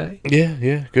be okay.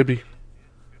 Yeah, could be.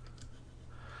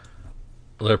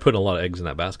 They're putting a lot of eggs in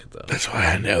that basket, though. That's why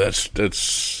I know that's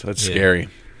scary.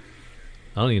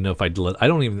 I don't even know if I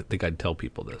don't even think I'd tell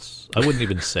people this. I wouldn't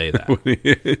even say that.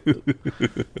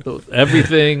 So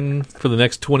everything for the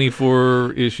next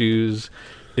 24 issues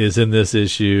is in this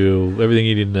issue. Everything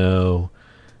you need to know.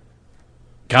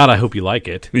 God, I hope you like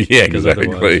it. Yeah, exactly.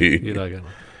 You're not gonna,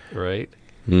 right?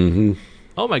 Mm-hmm.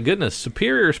 Oh my goodness!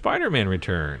 Superior Spider-Man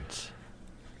returns.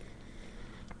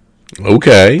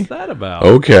 Okay. What's that about?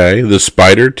 Okay. The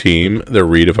Spider Team, the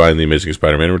Redefine the Amazing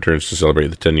Spider-Man, returns to celebrate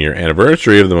the 10-year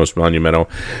anniversary of the most monumental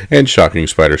and shocking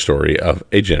Spider story of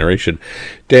a generation.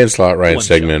 Dan Slott, Ryan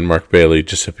Stegman, Mark Bailey,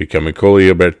 Giuseppe Camicoli,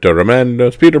 Alberto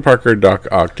Ramondos, Peter Parker, Doc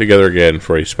Ock together again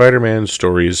for a Spider-Man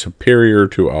story superior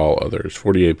to all others.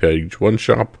 48-page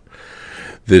one-shot.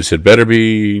 This had better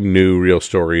be new, real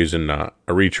stories and not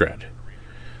a retread,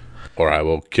 or I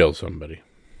will kill somebody.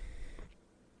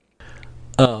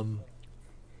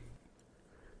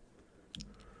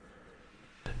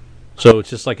 So it's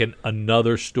just like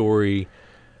another story.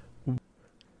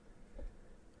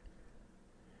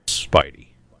 Spidey.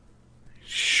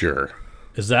 Sure.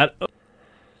 Is that?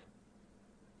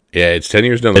 Yeah, it's 10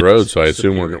 years down the road, so I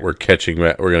assume we're catching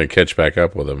back. We're going to catch back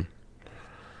up with him.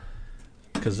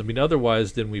 Because I mean,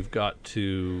 otherwise, then we've got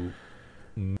to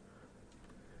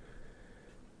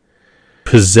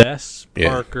possess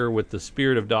Parker with the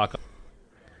spirit of Doc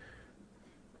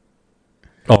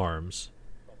arms.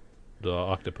 The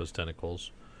octopus tentacles,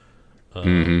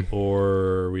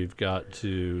 or we've got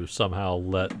to somehow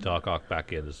let Doc Ock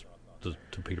back in to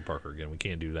Peter Parker again. We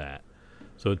can't do that,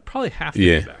 so it'd probably have to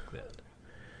be back then.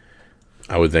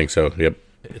 I would think so. Yep.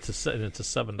 It's a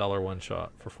 $7 one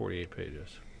shot for 48 pages.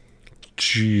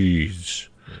 Jeez.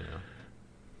 Yeah,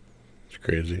 it's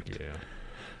crazy. Yeah.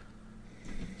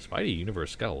 Spidey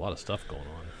Universe got a lot of stuff going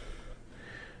on.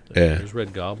 Yeah. There's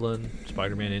Red Goblin,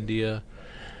 Spider-Man India.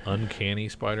 Uncanny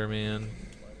Spider-Man.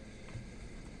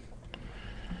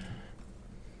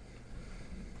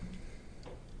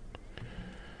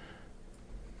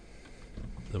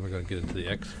 Then we're going to get into the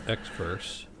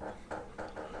X-Verse.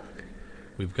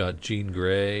 We've got Jean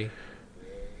Grey.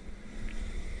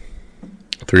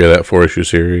 3 of that 4-issue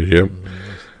series, yep.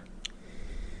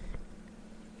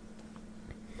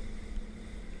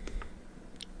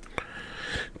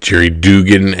 Jerry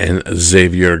Dugan and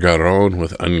Xavier Garon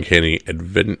with Uncanny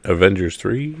Avengers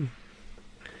 3.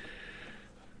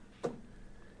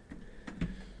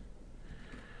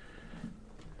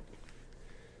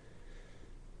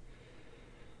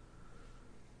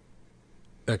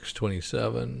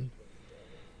 X-27.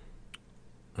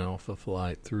 Alpha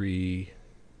Flight 3.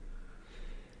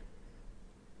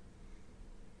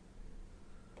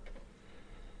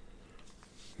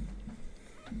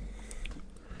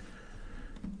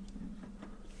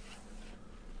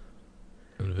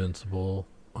 Invincible,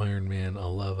 Iron Man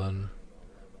 11.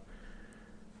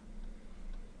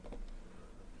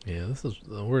 Yeah,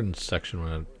 we're in section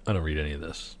where I don't read any of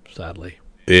this, sadly.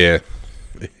 Yeah.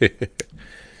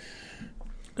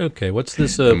 Okay, what's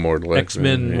this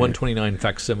X-Men 129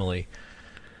 facsimile?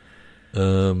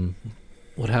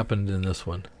 What happened in this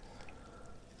one?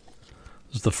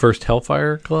 This is the first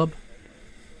Hellfire Club?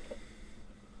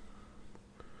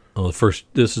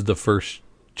 This is the first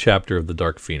chapter of the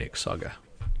Dark Phoenix saga.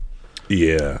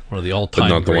 Yeah. One of the all-time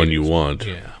but not the one greatest. you want.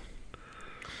 Yeah.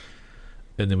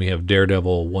 And then we have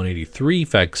Daredevil 183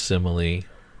 facsimile.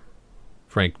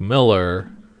 Frank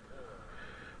Miller.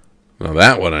 Now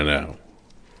that one I know.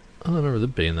 I don't remember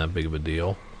that being that big of a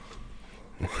deal.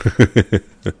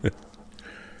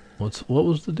 What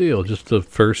was the deal? Just the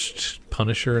first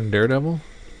Punisher and Daredevil?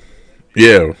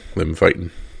 Yeah, them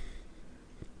fighting.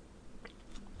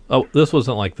 Oh, this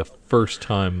wasn't like the first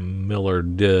time Miller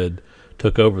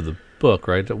took over the book,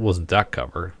 right? It wasn't that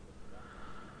cover.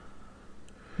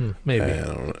 Maybe.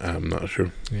 I'm not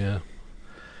sure. Yeah.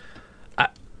 I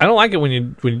don't like it when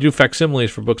you do facsimiles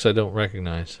for books I don't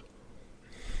recognize.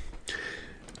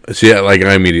 See, yeah, like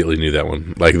I immediately knew that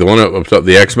one. Like the one up top,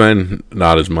 the X-Men,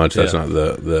 not as much. That's not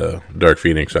the Dark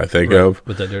Phoenix I think of.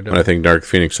 But that Daredevil. When I think Dark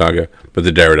Phoenix Saga, but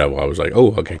the Daredevil, I was like,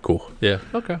 oh, okay, cool. Yeah.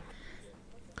 Okay.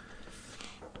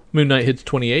 Moon Knight hits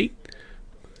 28.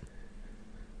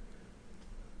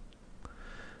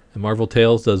 And Marvel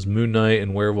Tales does Moon Knight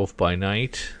and Werewolf by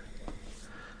Night.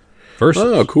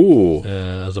 Oh, cool.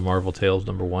 As a Marvel Tales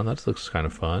 #1. That looks kind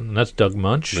of fun. And that's Doug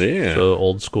Munch. Yeah. So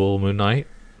old school Moon Knight.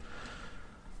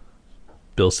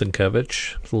 Bill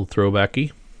Sienkiewicz. It's a little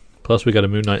throwbacky. Plus, we got a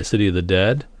Moon Knight City of the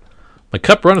Dead. My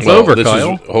cup runneth over,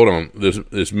 Kyle. Hold on.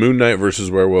 This Moon Knight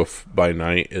versus Werewolf by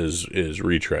Night is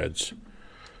retreads.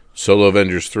 Solo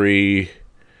Avengers 3,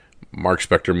 Mark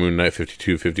Spector Moon Knight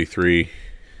 52, 53.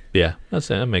 Yeah,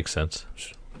 that makes sense.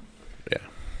 Yeah.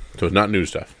 So it's not new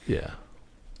stuff. Yeah.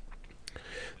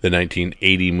 The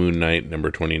 1980 Moon Knight,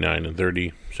 number 29 and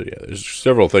 30. So yeah, there's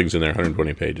several things in there,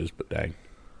 120 pages, but dang.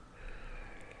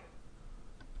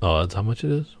 Oh, that's how much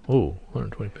it is? Oh,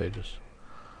 120 pages.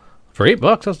 For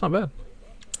 $8, that's not bad.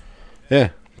 Yeah,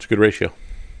 it's a good ratio.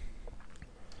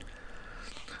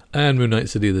 And Moon Knight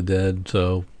City of the Dead,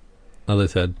 so as I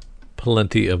said,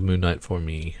 plenty of Moon Knight for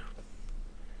me.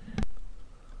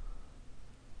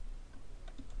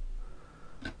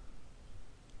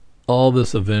 All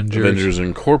this Avengers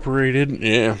Incorporated,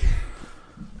 yeah.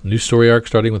 New story arc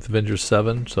starting with Avengers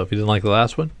 7, so if you didn't like the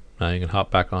last one, now you can hop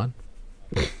back on.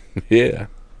 Yeah.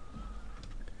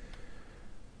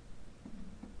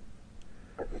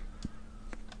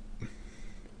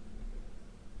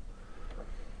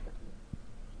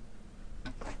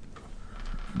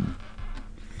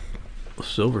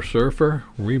 Silver Surfer,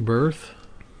 Rebirth.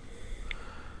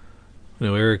 You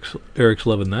know, Eric's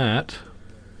loving that.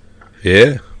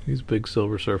 Yeah. He's a big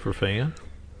Silver Surfer fan.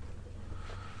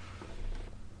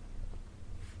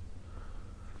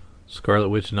 Scarlet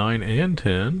Witch 9 and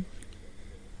 10.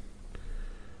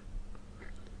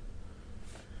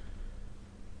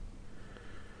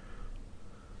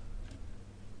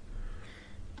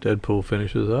 Deadpool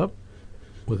finishes up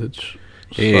with its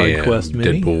side quest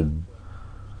mini. Deadpool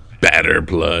Batter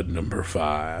Blood number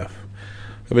 5.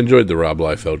 I've enjoyed the Rob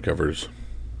Liefeld covers.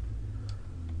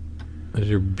 There's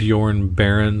your Bjorn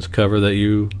Barons cover that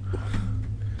you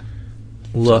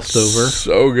lust over.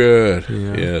 So good.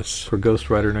 Yeah. Yes. For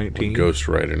Ghost Rider 19. Ghost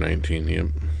Rider 19, yep.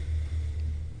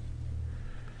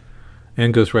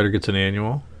 And Ghost Rider gets an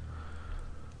annual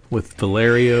with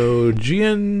Valerio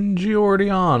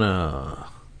Giordiana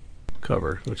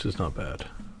cover, which is not bad.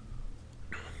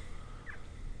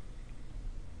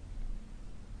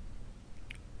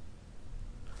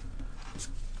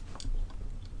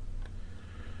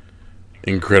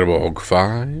 Incredible Hulk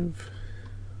 5.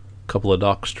 Couple of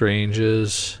Doc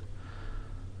Stranges.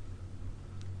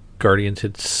 Guardians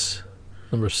hits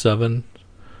number 7.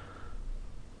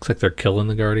 Looks like they're killing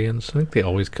the Guardians. I think they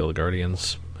always kill the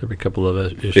Guardians every couple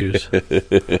of issues.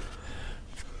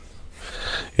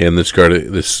 And this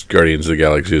Guardians of the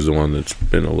Galaxy is the one that's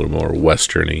been a little more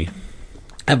westerny.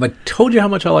 Have I told you how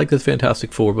much I like this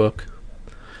Fantastic Four book?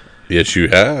 Yes, you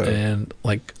have. And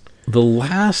like the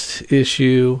last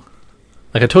issue,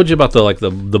 like I told you about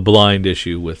the blind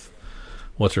issue with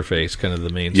what's her face, kind of the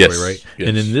main story, right? Yes.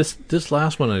 And then this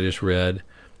last one I just read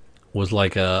was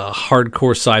like a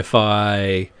hardcore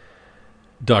sci-fi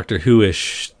Doctor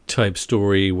Who-ish type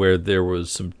story where there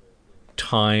was some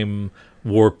time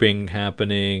warping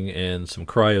happening and some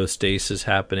cryostasis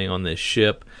happening on this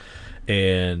ship,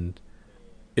 and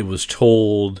it was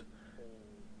told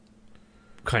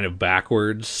kind of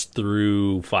backwards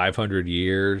through 500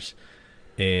 years,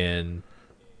 and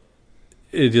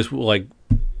it just like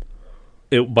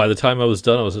by the time I was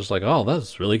done, I was just like, oh,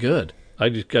 that's really good. I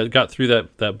just got through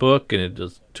that book, and it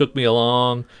just took me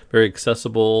along, very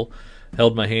accessible,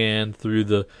 held my hand through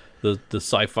the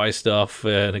sci-fi stuff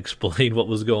and explained what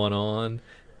was going on,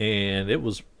 and it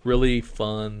was really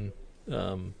fun,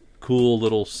 cool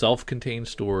little self-contained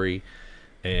story,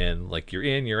 and like you're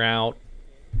in, you're out.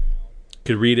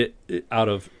 Could read it out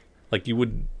of, like, you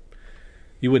wouldn't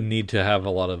need to have a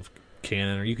lot of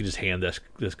canon, or you could just hand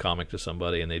this comic to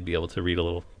somebody and they'd be able to read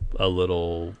a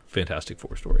little Fantastic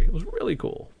Four story. It was really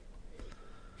cool.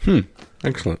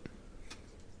 Excellent.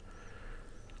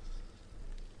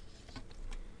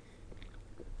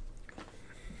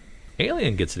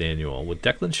 Alien gets an annual with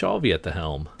Declan Shalvey at the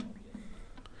helm.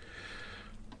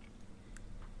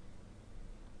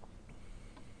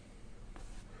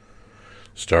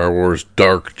 Star Wars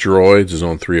Dark Droids is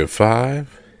on 3 of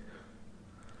 5.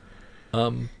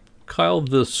 Kyle,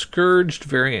 the Scourged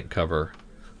variant cover.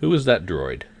 Who is that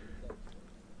droid?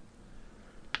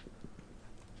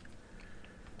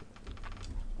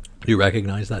 Do you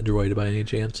recognize that droid by any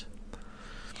chance?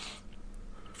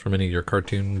 From any of your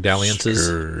cartoon dalliances?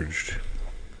 Scourged.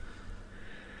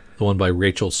 The one by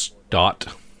Rachel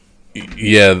Stott.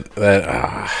 Yeah,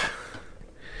 that.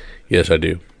 Yes, I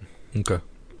do. Okay.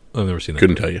 I've never seen that.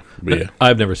 Couldn't tell you, but yeah.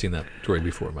 I've never seen that droid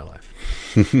before in my life.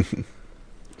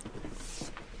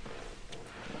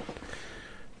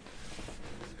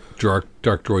 Dark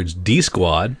Droids D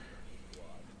Squad.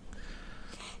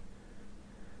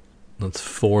 That's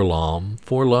Forlom.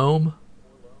 Forlom?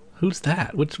 Who's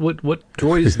that? What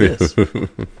droid is this?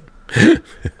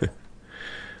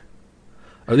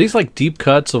 Are these like deep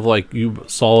cuts of like you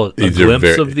saw a These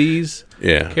glimpse of these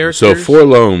characters? So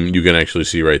Forlome, you can actually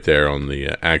see right there on the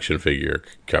action figure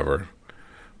cover,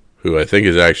 who I think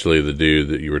is actually the dude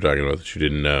that you were talking about that you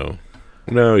didn't know.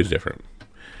 No, he's different,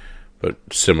 but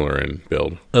similar in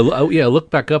build. Yeah, look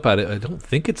back up at it. I don't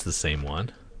think it's the same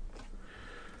one.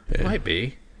 Yeah. Might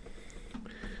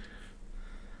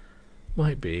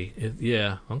be.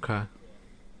 Yeah. Okay.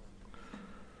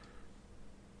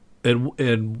 And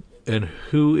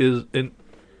who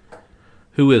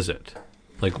is it?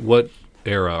 Like, what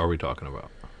era are we talking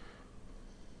about?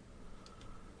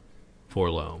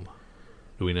 Forlome.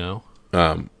 Do we know?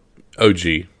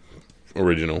 OG,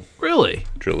 original Really?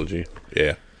 trilogy.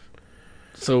 Yeah.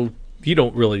 So you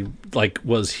don't really like?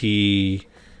 Was he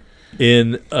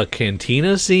in a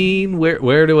cantina scene? Where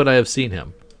would I have seen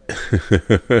him?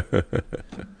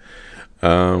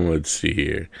 Let's see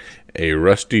here. A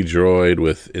rusty droid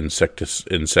with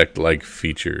insect-like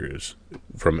features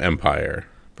from Empire.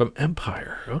 From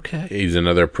Empire. Okay. He's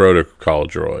another protocol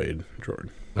droid.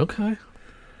 Okay.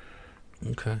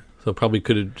 So probably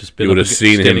could have just been. You would have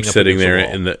seen him sitting there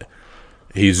in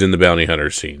He's in the bounty hunter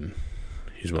scene.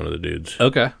 He's one of the dudes.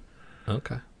 Okay.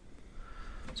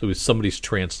 So he's somebody's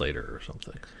translator or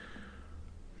something.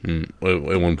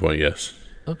 At one point, yes.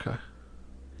 Okay.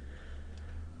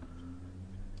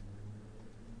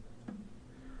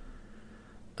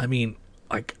 I mean,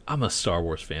 like, I'm a Star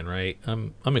Wars fan, right?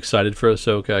 I'm excited for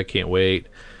Ahsoka. I can't wait.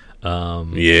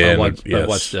 I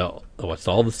watched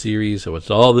all the series. I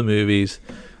watched all the movies.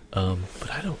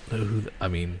 But I don't know who. I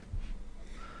mean,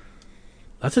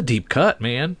 that's a deep cut,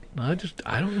 man. I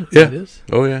don't know who that is.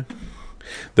 Oh yeah.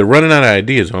 They're running out of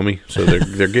ideas, homie. So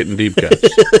they're getting deep cuts.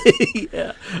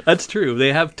 Yeah, that's true.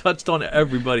 They have touched on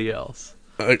everybody else.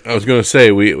 I was going to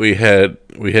say we had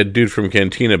dude from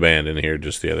Cantina Band in here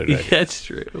just the other day. Yeah, that's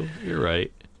true. You're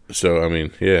right. So I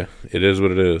mean, yeah, it is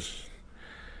what it is.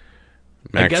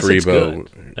 Max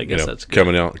Rebo, I guess that's good.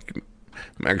 Coming out.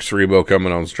 Max Rebo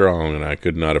coming on strong, and I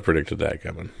could not have predicted that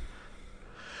coming.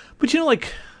 But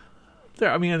like, there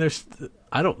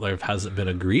hasn't been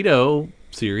a Greedo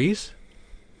series.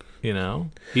 He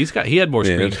had more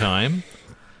screen time.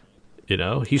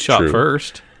 He shot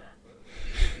first.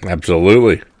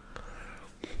 Absolutely.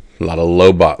 A lot of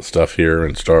Lobot stuff here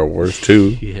in Star Wars,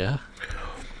 too. Yeah.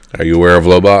 Are you aware of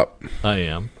Lobot? I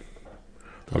am.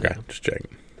 Okay, just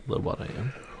checking. Lobot, I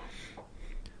am.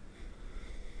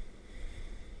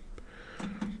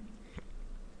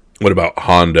 What about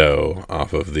Hondo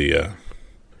off of the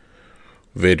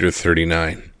Vader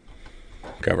 39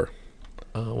 cover?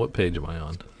 What page am I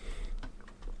on?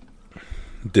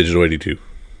 Digital 82.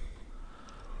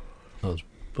 I was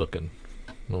booking.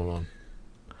 Hold on.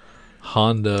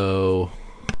 Hondo.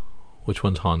 Which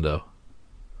one's Hondo?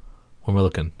 Where am I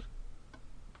looking?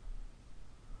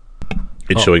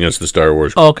 It's showing us the Star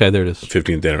Wars. Oh, okay, there it is.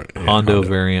 15th anniversary. Hondo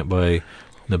variant by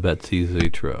Nabetsi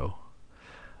Zetro.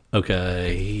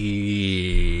 Okay,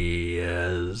 he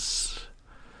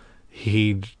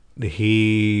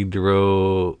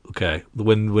drove. Okay,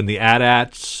 when the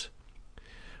AT-ATs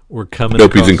were coming.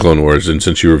 Nope, he's in Clone Wars, and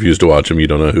since you refuse to watch him, you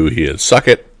don't know who he is. Suck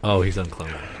it. Oh, he's on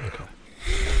Clone Wars. Okay.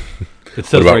 It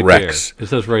says what about right Rex? There. It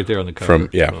says right there on the cover.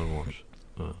 Clone Wars.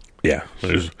 Yeah,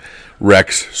 there's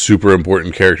Rex, super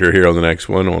important character here on the next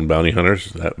one on Bounty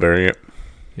Hunters. That variant.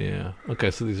 Yeah. Okay,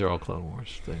 so these are all Clone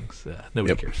Wars things. Yeah,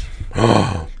 nobody cares.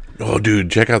 Oh, dude,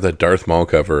 check out that Darth Maul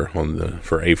cover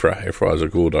for Afra. Afra is a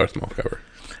cool Darth Maul cover.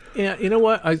 Yeah, you know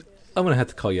what? I'm gonna have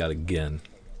to call you out again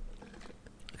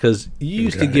because you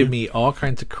used to give me all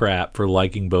kinds of crap for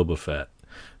liking Boba Fett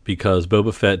because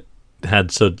Boba Fett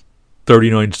had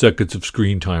 39 seconds of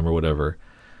screen time or whatever,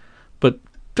 but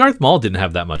Darth Maul didn't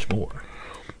have that much more.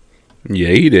 Yeah,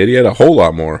 he did. He had a whole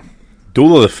lot more.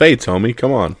 Duel of the Fates, homie.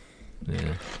 Come on.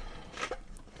 Yeah.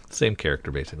 Same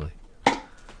character, basically.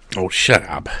 Oh, shut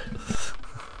up.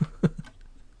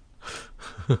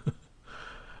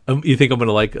 You think I'm going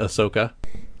to like Ahsoka?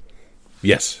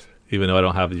 Yes. Even though I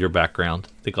don't have your background?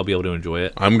 Think I'll be able to enjoy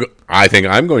it? I think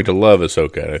I'm going to love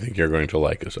Ahsoka, and I think you're going to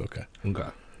like Ahsoka. Okay.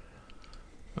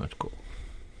 That's cool.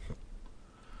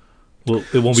 Well,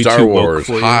 it won't be Star too Wars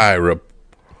woke for High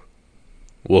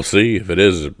We'll see. If it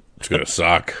is, it's going to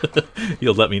suck.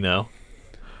 You'll let me know.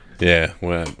 Yeah,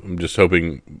 well, I'm just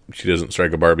hoping she doesn't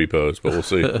strike a Barbie pose, but we'll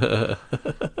see.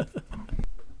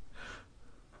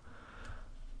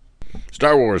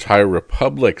 Star Wars High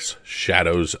Republic's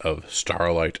Shadows of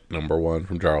Starlight #1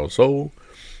 from Charles Soule.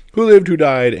 Who lived, who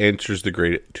died, answers to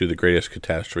the greatest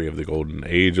catastrophe of the golden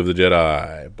age of the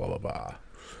Jedi. Blah, blah, blah.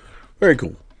 Very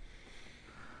cool.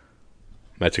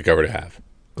 That's a cover to have.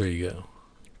 There you go.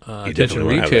 attention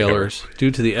retailers,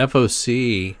 due to the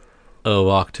FOC of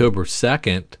October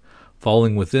 2nd,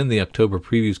 falling within the October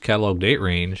previews catalog date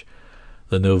range,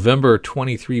 the November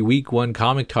 23 week 1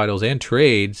 comic titles and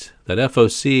trades that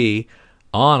FOC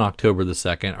on October the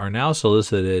 2nd are now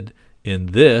solicited in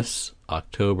this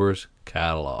October's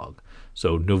catalog.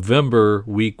 So November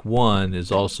week 1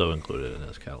 is also included in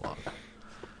this catalog.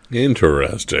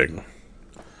 Interesting.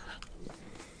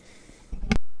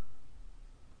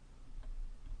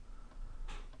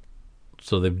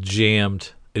 So they've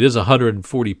jammed. It is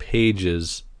 140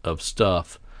 pages of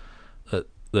stuff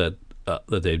that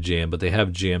they've jammed, but they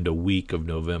have jammed a week of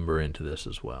November into this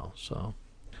as well. So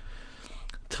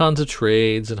tons of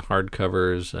trades and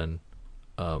hardcovers, and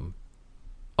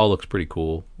all looks pretty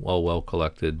cool. Well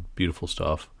collected, beautiful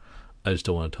stuff. I just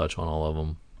don't want to touch on all of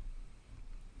them.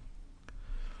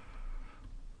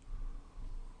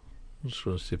 I'm just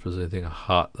going to see if there's anything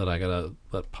hot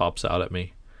that pops out at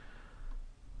me.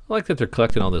 I like that they're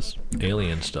collecting all this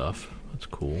alien stuff. That's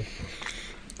cool.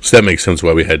 So that makes sense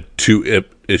why we had 2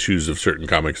 issues of certain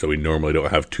comics that we normally don't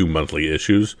have 2 monthly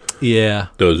issues. Yeah.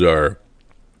 Those are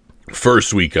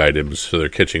first week items, so they're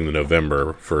catching the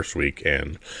November first week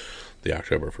and the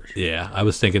October first week. Yeah, I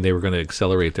was thinking they were going to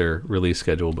accelerate their release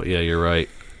schedule, but yeah, you're right.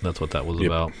 That's what that was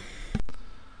about.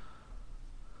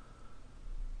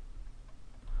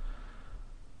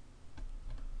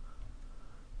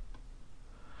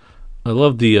 I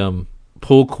love the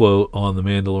pull quote on the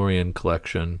Mandalorian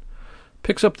collection.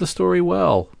 Picks up the story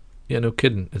well. Yeah, no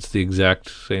kidding. It's the exact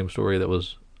same story that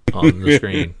was on the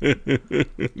screen.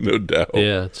 No doubt.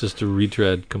 Yeah, it's just a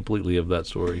retread completely of that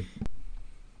story.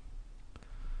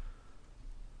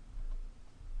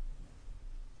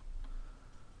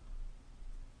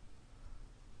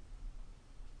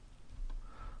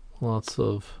 Lots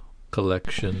of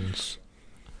collections.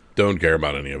 Don't care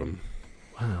about any of them.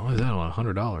 Wow, why is that on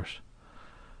 $100?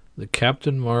 The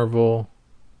Captain Marvel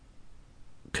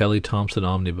Kelly Thompson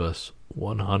Omnibus,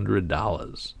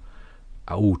 $100.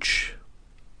 Ouch.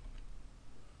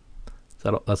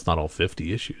 That's not all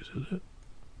 50 issues, is it?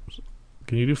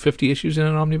 Can you do 50 issues in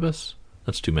an omnibus?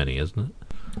 That's too many, isn't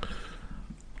it?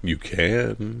 You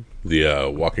can.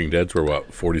 The Walking Deads were,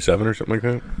 what, 47 or something like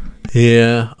that?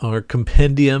 Yeah. Are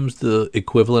compendiums the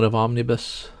equivalent of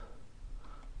omnibus?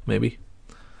 Maybe.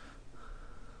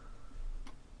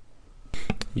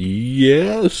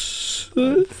 Yes.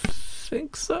 I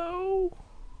think so.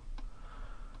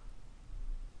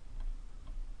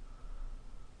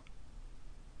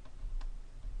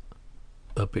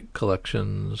 Epic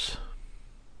Collections.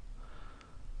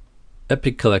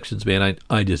 Epic Collections, man,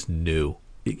 I just knew.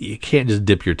 You can't just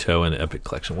dip your toe in the Epic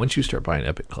Collection. Once you start buying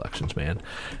Epic Collections, man,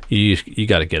 you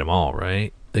got to get them all,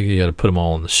 right? You got to put them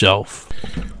all on the shelf.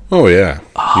 Oh, yeah.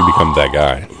 You become that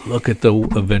guy. Look at the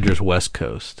Avengers West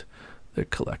Coast they're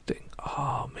collecting.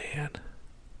 Oh, man.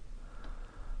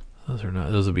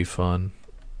 Those would be fun.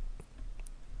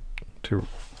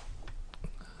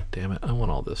 Damn it, I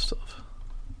want all this stuff.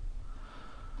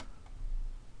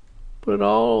 Put it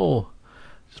all.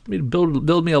 Just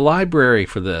build me a library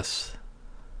for this.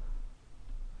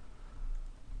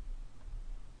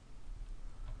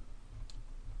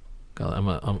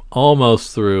 God, I'm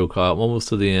almost through, Kyle. I'm almost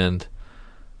to the end.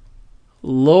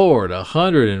 Lord,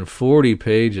 140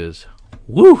 pages.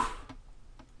 Woo!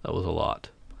 That was a lot.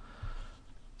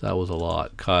 That was a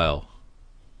lot. Kyle,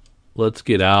 let's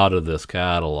get out of this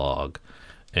catalog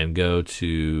and go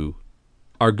to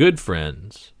our good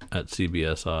friends at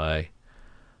CBSI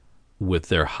with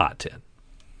their Hot 10.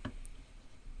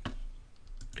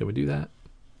 Can we do that?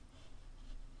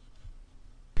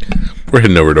 We're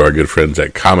heading over to our good friends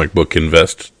at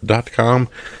comicbookinvest.com,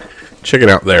 checking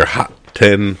out their Hot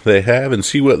 10 they have and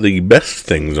see what the best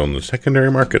things on the secondary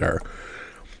market are.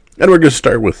 And we're going to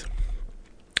start with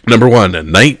number 1,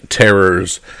 Night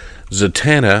Terrors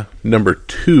Zatanna. Number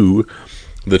 2,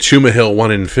 the Chuma Hill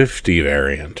 1 in 50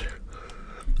 variant.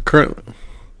 Currently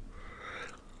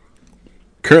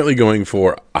going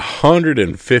for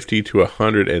 $150 to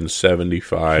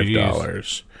 $175.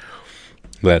 Jeez.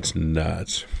 That's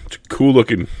nuts. It's a cool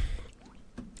looking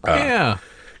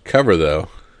cover, though.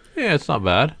 Yeah, it's not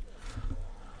bad.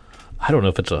 I don't know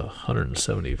if it's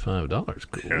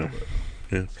 $175 cool.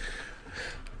 Yeah.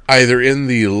 Either in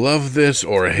the love this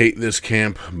or hate this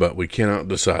camp, but we cannot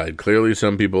decide. Clearly,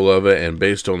 some people love it, and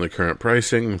based on the current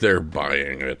pricing, they're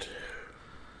buying it.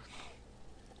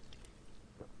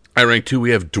 At rank 2,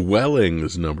 we have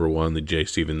Dwellings, number 1, the J.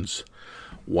 Stevens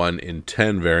 1 in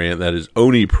 10 variant. That is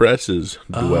Oni Press's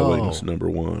Dwellings, number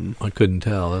 1. I couldn't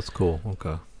tell. That's cool.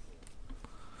 Okay.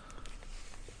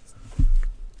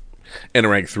 And at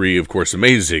rank 3, of course,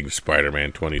 Amazing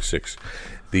Spider-Man 26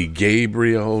 The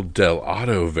Gabriel Del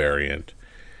Otto variant,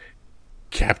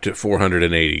 capped at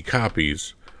 480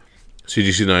 copies.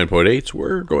 CGC 9.8s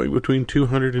were going between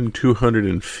 200 and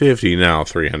 250, now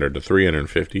 300 to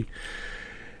 350.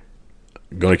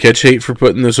 Going to catch hate for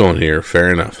putting this on here,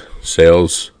 fair enough.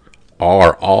 Sales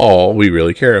are all we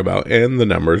really care about, and the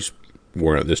numbers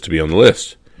warrant this to be on the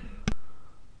list.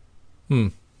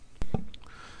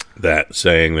 That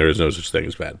saying, there is no such thing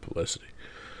as bad publicity.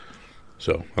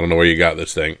 So, I don't know where you got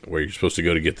this thing, where you're supposed to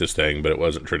go to get this thing, but it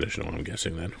wasn't traditional, I'm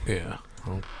guessing then. Yeah.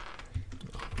 I'll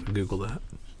Google that.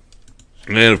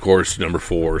 And, of course, number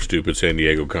 4, stupid San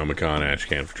Diego Comic-Con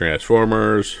Ashcan for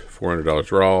Transformers,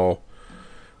 $400 raw.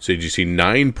 CGC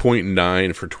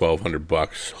 9.9 for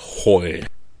 $1,200. Hoy.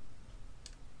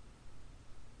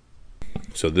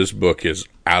 So this book is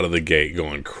out of the gate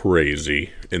going crazy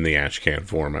in the Ashcan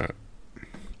format.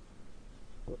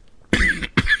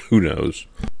 Who knows?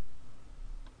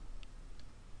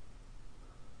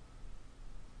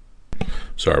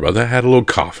 Sorry about that. Had a little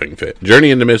coughing fit. Journey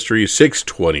into Mystery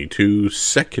 622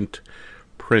 second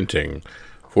printing.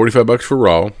 $45 for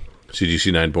raw.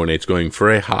 CGC 9.8 is going for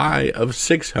a high of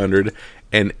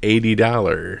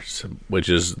 $680, which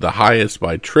is the highest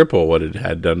by triple what it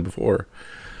had done before.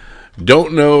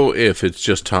 Don't know if it's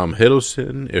just Tom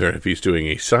Hiddleston, or if he's doing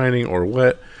a signing or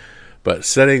what, but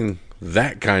setting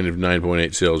that kind of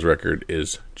 9.8 sales record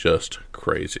is just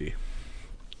crazy.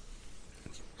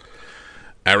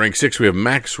 At rank 6, we have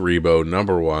Max Rebo,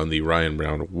 number 1, the Ryan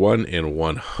Brown 1 in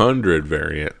 100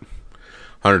 variant.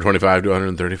 $125 to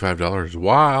 $135,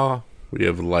 while we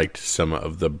have liked some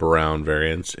of the Brown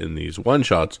variants in these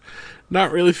one-shots.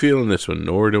 Not really feeling this one,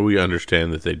 nor do we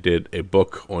understand that they did a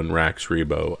book on Max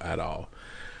Rebo at all.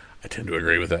 I tend to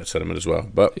agree with that sentiment as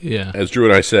well. But Yeah. as Drew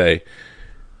and I say,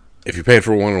 if you pay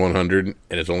for 1 in 100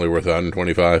 and it's only worth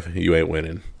 125, you ain't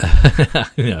winning.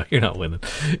 No, you're not winning.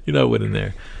 You're not winning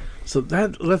there. So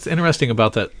that's interesting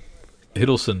about that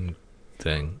Hiddleston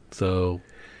thing. So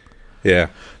Yeah.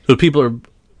 people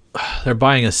they're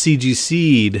buying a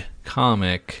CGC'd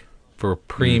comic for a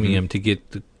premium to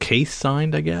get the case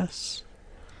signed, I guess.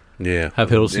 Yeah. Have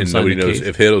Hiddleston And sign nobody the knows case.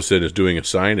 if Hiddleston is doing a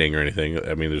signing or anything.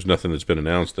 I mean, there's nothing that's been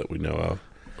announced that we know of.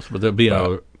 But there'll be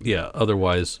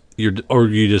otherwise you're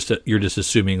just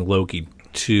assuming Loki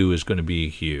 2 is going to be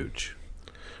huge.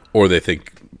 Or they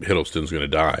think Hiddleston's going to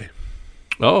die.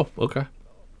 Oh, okay.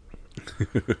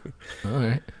 All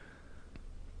right.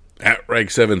 At rank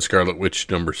 7, Scarlet Witch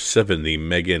number 7, the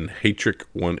Megan Hatrick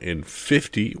 1 in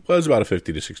 50, was about a $50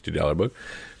 to $60 book.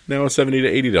 Now a $70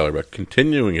 to $80 book,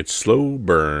 continuing its slow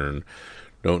burn.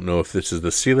 Don't know if this is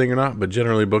the ceiling or not, but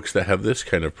generally books that have this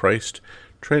kind of priced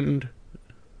trend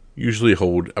usually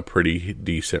hold a pretty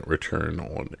decent return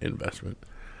on investment.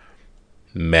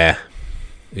 Meh.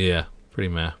 Yeah, pretty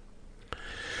meh.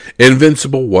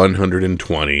 Invincible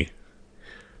 120.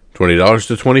 $20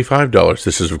 to $25.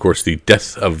 This is, of course, the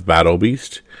Death of Battle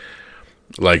Beast.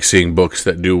 Like seeing books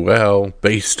that do well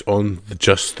based on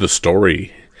just the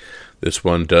story. This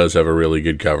one does have a really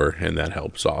good cover, and that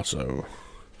helps also.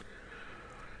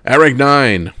 At rank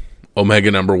 9,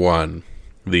 Omega number 1,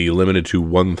 the limited to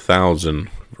 1,000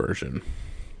 version.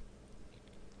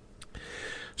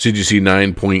 CGC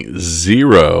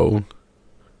 9.0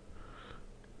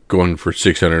 going for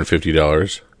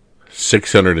 $650.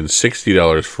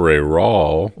 $660 for a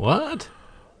raw. What?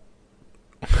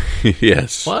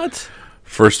 Yes. What?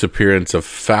 First appearance of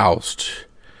Faust.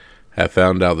 Have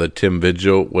found out that Tim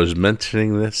Vigil was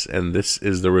mentioning this, and this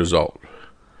is the result.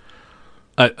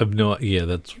 I have no. Yeah,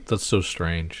 that's so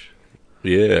strange.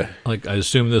 Yeah. Like, I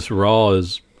assume this raw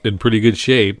is in pretty good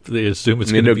shape. They assume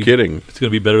it's going to be. No kidding. It's going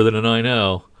to be better than a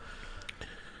 9.0.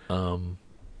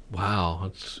 Wow,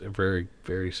 that's very,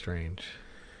 very strange.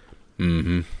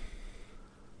 Mm-hmm.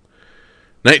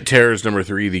 Night Terrors number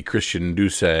 3, the Christian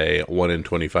Duce 1 in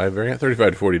 25 variant,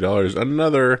 $35 to $40.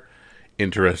 Another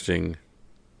interesting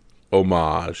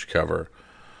homage cover.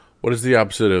 What is the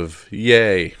opposite of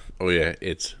yay? Oh yeah,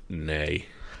 it's nay.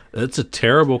 That's a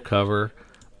terrible cover.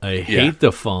 I hate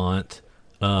the font.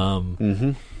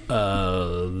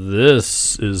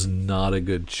 This is not a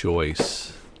good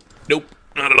choice. Nope,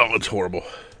 not at all. It's horrible.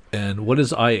 And what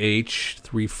is IH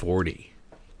 340?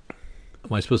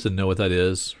 Am I supposed to know what that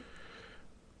is?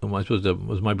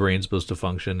 Was my brain supposed to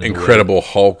function? Incredible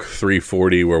Hulk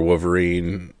 340, where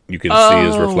Wolverine, you can see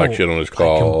his reflection on his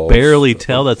claws. I can barely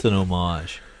tell that's an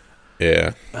homage.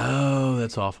 Yeah. Oh,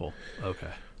 that's awful. Okay.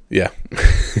 Yeah.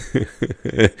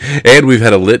 And we've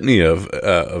had a litany of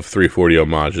 340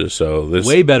 homages, so this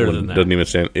way better than that. Doesn't even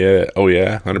stand. Yeah. Oh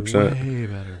yeah, 100%. Way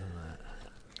better than that.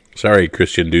 Sorry,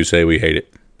 Christian Duce, we hate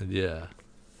it. Yeah.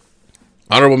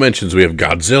 Honorable mentions: we have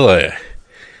Godzilla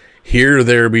Here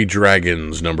There Be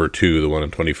Dragons, number 2, the 1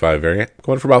 in 25 variant,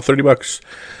 going for about $30.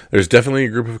 There's definitely a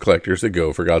group of collectors that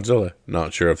go for Godzilla.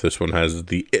 Not sure if this one has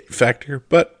the it factor,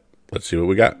 but let's see what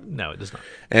we got. No, it does not.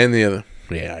 And the other,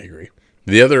 yeah, I agree.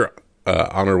 The other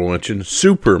honorable mention,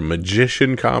 Super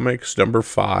Magician Comics, number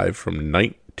 5 from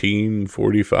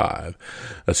 1945.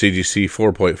 A CGC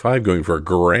 4.5 going for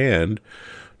 $1,000.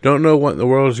 Don't know what in the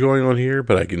world is going on here,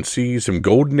 but I can see some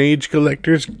Golden Age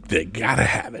collectors. They gotta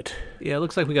have it. Yeah, it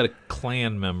looks like we got a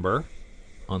clan member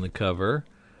on the cover.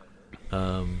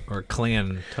 Or a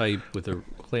clan type with a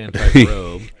clan type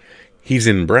robe. He's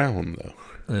in brown, though.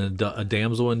 And a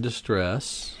damsel in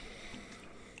distress.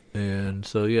 And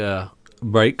so, yeah,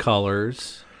 bright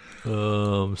colors.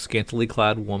 Scantily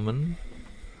clad woman.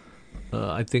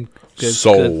 I think that's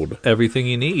Sold. everything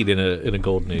you need in a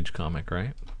Golden Age comic,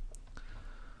 right?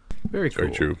 Very cool.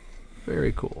 Very true.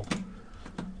 Very cool.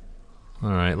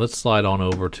 All right, let's slide on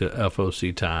over to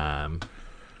FOC time.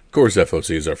 Of course,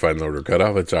 FOC is our final order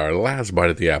cutoff. It's our last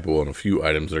bite at the apple on a few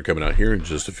items that are coming out here in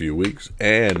just a few weeks.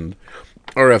 And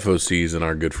our FOCs and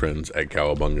our good friends at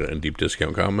Cowabunga and Deep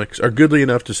Discount Comics are goodly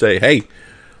enough to say, hey,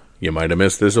 you might have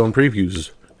missed this on previews.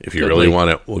 If you really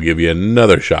want it, we'll give you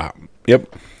another shot.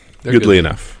 Yep. Goodly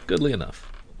enough. Goodly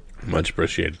enough. Much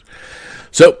appreciated.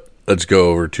 So, let's go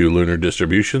over to Lunar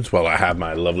Distributions while I have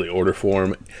my lovely order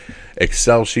form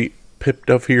Excel sheet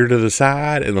pipped up here to the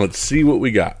side, and let's see what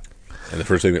we got. And the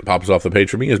first thing that pops off the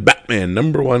page for me is Batman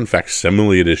 #1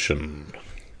 Facsimile Edition.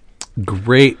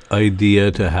 Great idea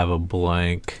to have a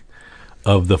blank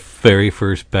of the very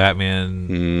first Batman.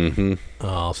 Mm-hmm.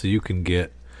 Oh, so you can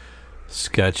get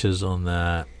sketches on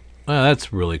that. Oh,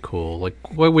 that's really cool. Like,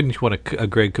 why wouldn't you want a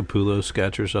Greg Capullo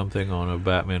sketch or something on a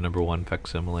Batman #1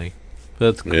 facsimile?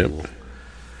 That's cool. Yep.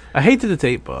 I hate that it's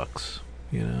 $8,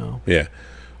 you know? Yeah.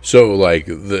 So, like,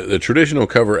 the traditional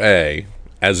cover A,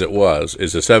 as it was,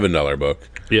 is a $7 book.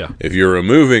 Yeah. If you're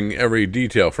removing every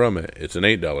detail from it, it's an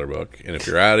 $8 book. And if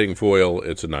you're adding foil,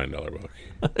 it's a $9 book.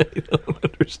 I don't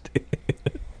understand.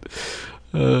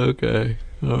 Okay.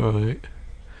 All right.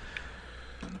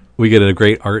 We get a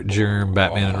great art germ,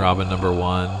 Batman and Robin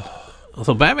 #1.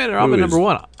 So Batman and Robin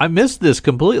 #1. I missed this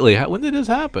completely. When did this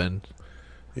happen?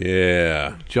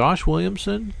 Yeah. Josh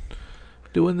Williamson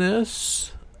doing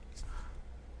this.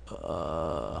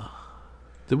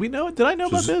 Did we know? Did I know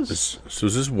about this? So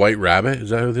is this White Rabbit?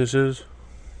 Is that who this is?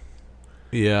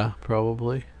 Yeah,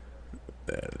 probably.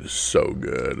 That is so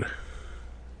good.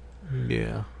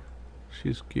 Yeah,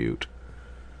 she's cute.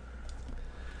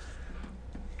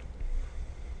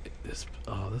 This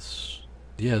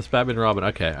Batman and Robin.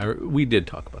 Okay, we did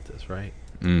talk about this, right?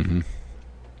 Mm-hmm.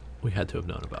 We had to have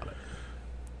known about it.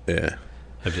 Yeah.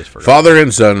 I've just forgotten. Father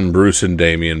and son, Bruce and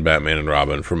Damian, Batman and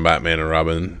Robin. From Batman and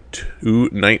Robin to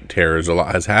Night Terrors, a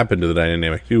lot has happened to the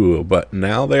dynamic duo, but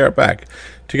now they are back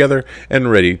together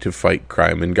and ready to fight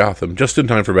crime in Gotham, just in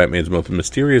time for Batman's most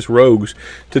mysterious rogues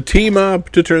to team up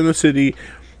to turn the city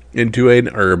into an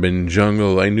urban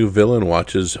jungle. A new villain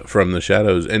watches from the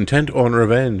shadows, intent on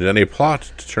revenge, and a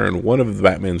plot to turn one of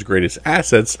Batman's greatest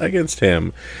assets against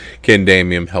him. Can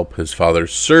Damian help his father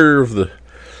solve the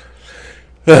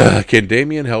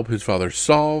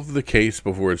case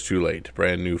before it's too late?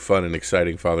 Brand new, fun, and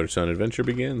exciting father-son adventure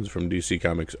begins from DC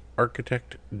Comics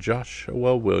architect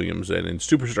Joshua Williams and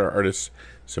superstar artist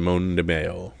Simone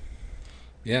DeMeo.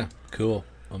 Yeah, cool.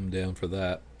 I'm down for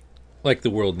that. Like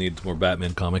the world needs more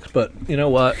Batman comics, but you know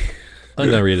what? I'm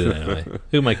going to read it anyway.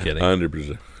 Who am I kidding?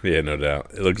 100%. Yeah, no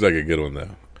doubt. It looks like a good one,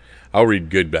 though. I'll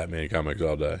read good Batman comics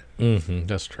all day. Mm-hmm,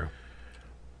 that's true.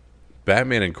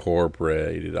 Batman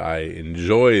Incorporated. I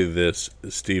enjoy this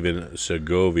Steven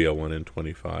Segovia 1 in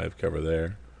 25 cover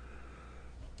there.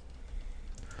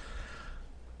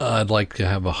 I'd like to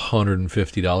have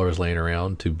 $150 laying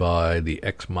around to buy the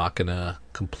Ex Machina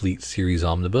Complete Series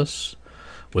Omnibus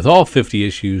with all 50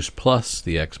 issues plus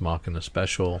the Ex Machina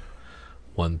Special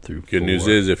 1 through 4. Good news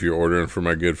is, if you're ordering from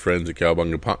our good friends at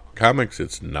Cowabunga Comics,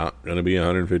 it's not going to be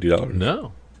 $150.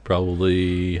 No,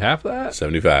 probably half that.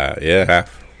 $75. Yeah,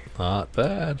 half. Not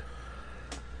bad.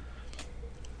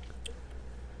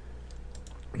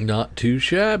 Not too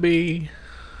shabby.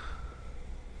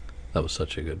 That was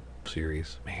such a good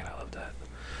series. Man, I love that.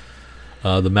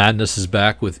 The Madness is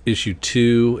back with issue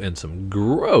 2 and some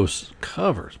gross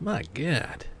covers. My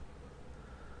God.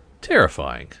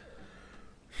 Terrifying.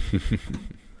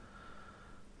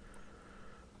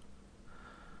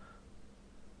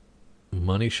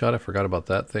 Money Shot. I forgot about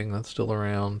that thing. That's still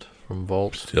around from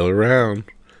Vault. Still around.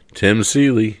 Tim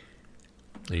Seeley.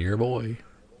 Your boy.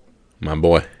 My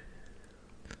boy.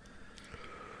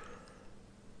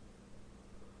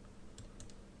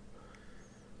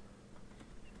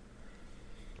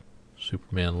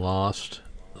 Superman Lost,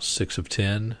 6 of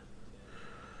 10.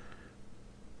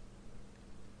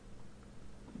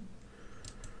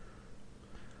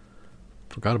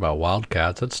 Forgot about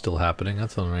Wildcats. That's still happening.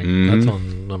 That's on That's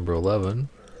on number 11.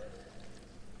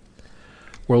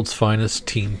 World's Finest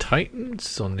Teen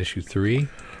Titans on issue 3.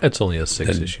 It's only a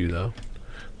 6 issue though.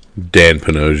 Dan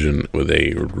Panosian with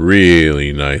a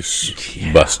really nice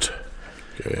bust.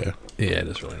 Yeah, it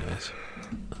is really nice.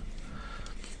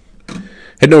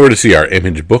 Heading over to see our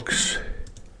Image books.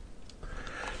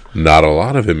 Not a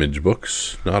lot of Image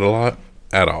books. Not a lot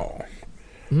at all.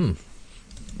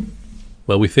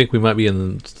 Well, we think we might be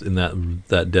in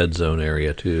that dead zone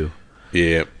area too.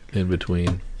 Yeah. In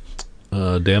between.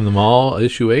 Damn Them All,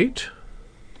 issue 8.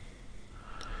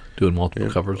 Doing multiple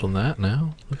covers on that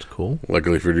now. That's cool.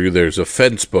 Luckily for you, there's a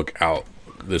Fence book out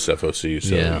this FOC,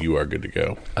 so you are good to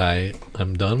go.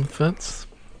 I'm done with Fence.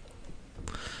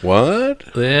 What?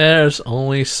 There's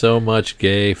only so much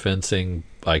gay fencing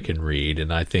I can read,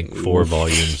 and I think 4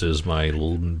 volumes is my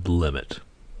limit.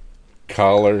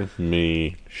 Collar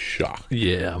me shocked.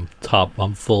 Yeah,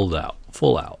 I'm full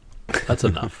out. That's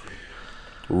enough.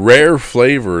 Rare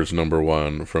Flavors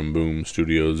 #1 from Boom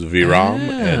Studios, Viram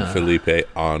and Felipe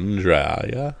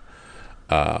Andraya.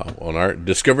 On art,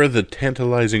 discover the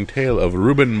tantalizing tale of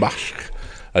Ruben Bashk,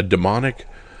 a demonic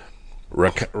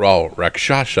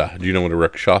Rakshasa. Do you know what a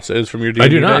Rakshasa is from your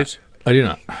D&D days? I do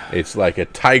not. It's like a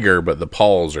tiger, but the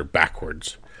paws are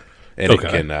backwards. And it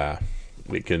can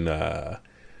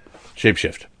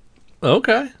shapeshift.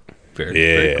 Okay.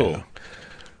 Very cool.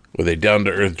 With a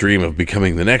down-to-earth dream of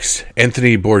becoming the next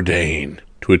Anthony Bourdain.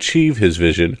 To achieve his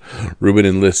vision, Ruben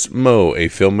enlists Mo, a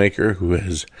filmmaker who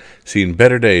has seen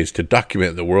better days, to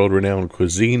document the world-renowned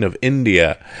cuisine of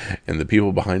India and the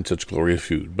people behind such glorious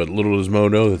food. But little does Mo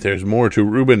know that there's more to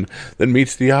Ruben than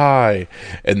meets the eye,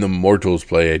 and the mortals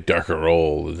play a darker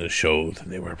role in the show than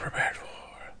they were prepared for.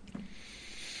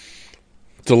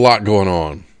 It's a lot going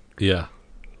on. Yeah.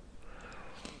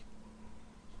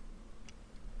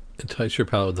 Entice your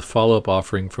palate with the follow-up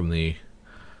offering from the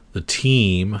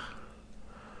team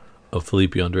of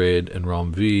Felipe Andrade and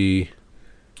Ram V.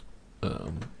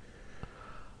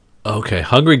 Okay,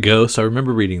 Hungry Ghost. I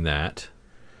remember reading that.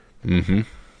 Mm-hmm.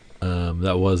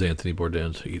 That was Anthony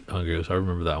Bourdain's Hungry Ghost. I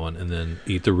remember that one. And then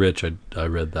Eat the Rich. I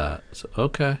read that. So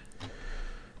okay.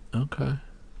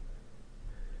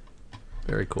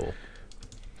 Very cool.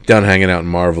 Down hanging out in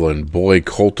Marvel, and boy,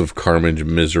 Cult of Carnage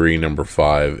Misery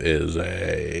 #5 is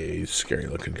a scary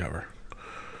looking cover.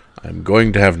 I'm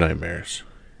going to have nightmares.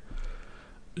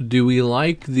 Do we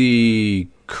like the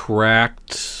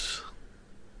cracked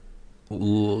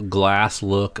glass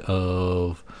look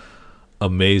of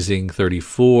Amazing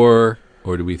 34,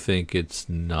 or do we think it's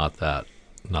not that?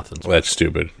 Nothing special? That's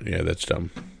stupid. Yeah, that's dumb.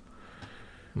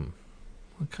 I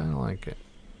kind of like it.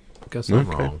 I guess I'm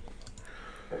wrong.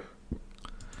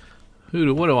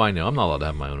 What do I know? I'm not allowed to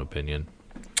have my own opinion.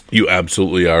 You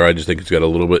absolutely are. I just think it's got a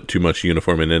little bit too much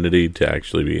uniform identity to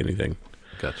actually be anything.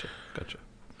 Gotcha.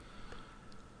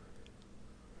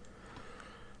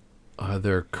 Are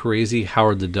there crazy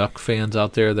Howard the Duck fans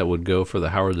out there that would go for the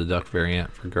Howard the Duck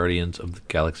variant for Guardians of the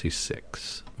Galaxy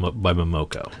 6 by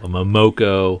Momoko? A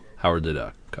Momoko Howard the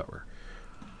Duck cover.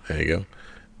 There you go.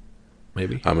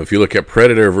 Maybe. If you look at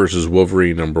Predator versus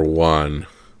Wolverine #1,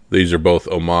 these are both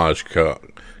homage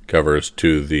covers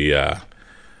to the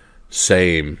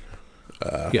same.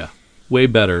 Way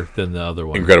better than the other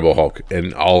one. Incredible Hulk,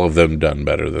 and all of them done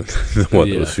better than the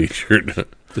one that was featured.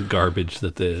 The garbage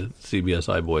that the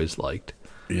CBSI boys liked.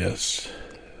 Yes.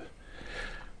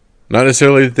 Not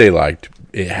necessarily that they liked.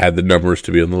 It had the numbers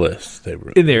to be on the list. They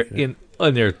were in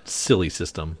their silly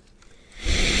system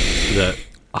that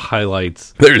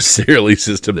highlights their silly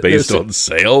system based on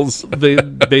sales.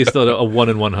 Based on a 1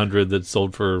 in 100 that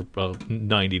sold for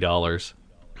 $90.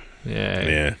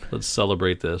 Yeah. Let's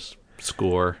celebrate this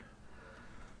score.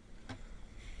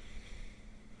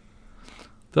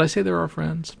 Did I say they're our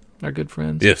friends? Our good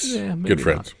friends? Yes, good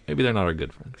friends. Not. Maybe they're not our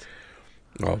good friends.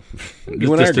 Well,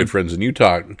 you and I are good friends, and you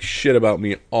talk shit about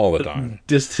me all the time.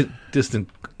 Distant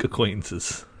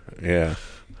acquaintances. Yeah.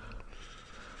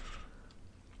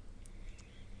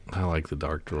 I like the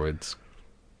Dark Droids.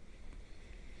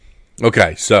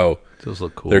 Okay, so those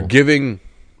look cool. They're giving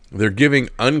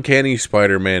Uncanny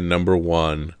Spider-Man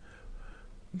 #1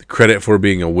 the credit for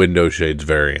being a Window Shades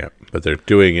variant, but they're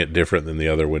doing it different than the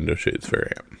other Window Shades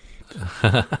variant.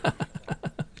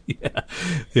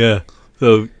 Yeah.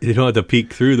 So you don't have to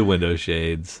peek through the window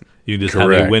shades. You just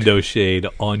have a window shade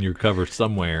on your cover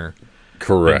somewhere.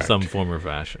 Correct. In some form or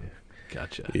fashion.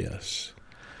 Gotcha. Yes.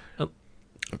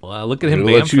 Well, look at him.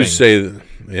 Let you say,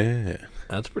 yeah.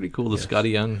 That's pretty cool. The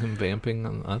Scotty Young him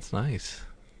vamping. That's nice.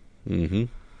 Mm-hmm.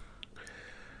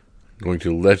 Going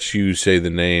to let you say the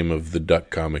name of the Duck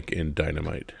comic in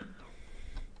Dynamite.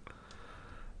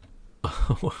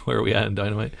 Where are we at in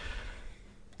Dynamite?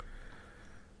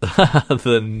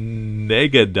 The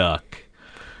Negaduck.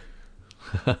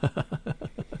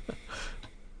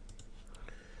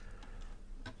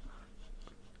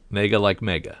 Nega like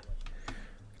mega.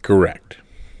 Correct.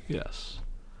 Yes.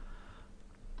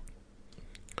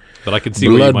 But I can see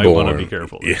where you might want to be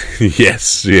careful.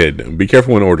 Yes, yeah. Be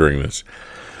careful when ordering this.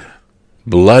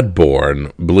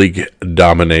 Bloodborne Bleak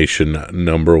Domination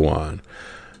 #1.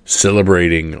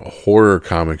 Celebrating horror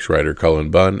comics writer Cullen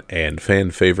Bunn and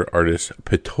fan favorite artist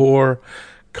Petor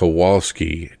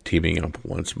Kowalski teaming up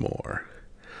once more.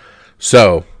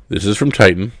 So, this is from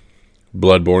Titan.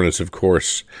 Bloodborne is, of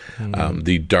course,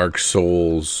 the Dark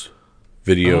Souls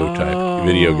video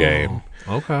game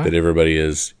that everybody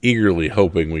is eagerly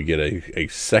hoping we get a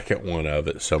second one of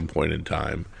at some point in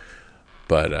time.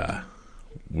 But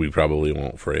we probably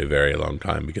won't for a very long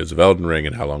time because of Elden Ring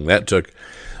and how long that took.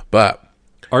 But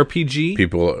RPG?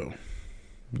 People,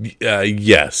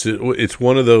 yes. It's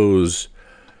one of those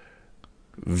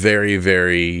very,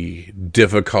 very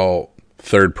difficult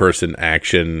third-person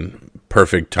action,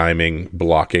 perfect timing,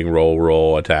 blocking,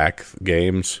 roll, attack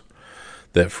games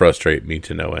that frustrate me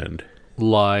to no end.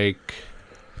 Like,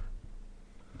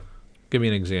 give me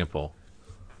an example.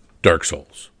 Dark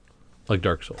Souls. Like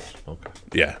Dark Souls. Okay.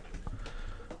 Yeah.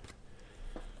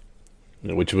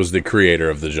 Which was the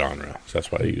creator of the genre. So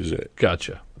that's why I use it.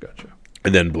 Gotcha.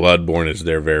 And then Bloodborne is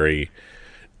their very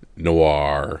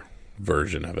noir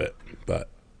version of it. But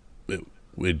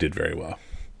it did very well.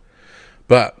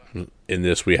 But in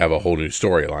this, we have a whole new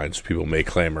storyline. So people may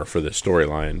clamor for this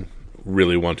storyline,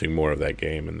 really wanting more of that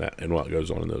game and what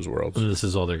goes on in those worlds. And this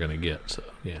is all they're going to get. So,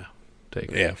 yeah.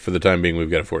 Take it. Yeah, for the time being,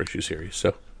 we've got a 4-issue series.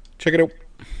 So check it out.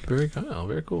 Very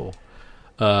cool.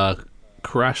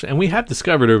 Crash, and we have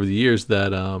discovered over the years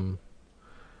that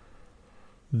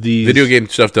these video game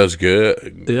stuff does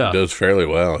good. Yeah. Does fairly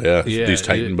well. Yeah, these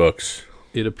Titan books.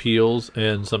 It appeals,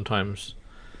 and sometimes,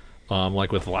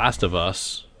 like with Last of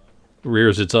Us,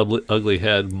 rears its ugly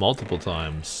head multiple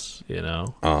times.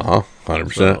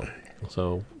 100%.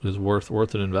 So it's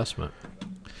worth an investment.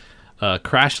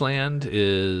 Crashland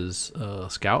is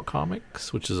Scout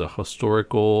Comics, which is a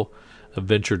historical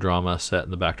adventure drama set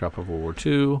in the backdrop of World War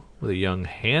II, with a young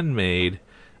handmaid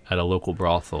at a local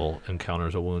brothel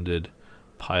encounters a wounded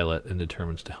pilot and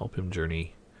determines to help him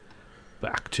journey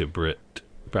back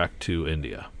to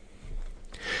India.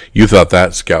 You thought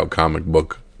that Scout comic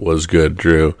book was good,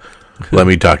 Drew. Let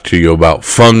me talk to you about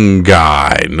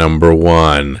Fungi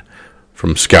 #1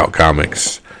 from Scout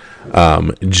Comics.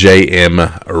 J.M.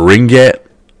 Ringet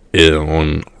is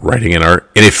on writing and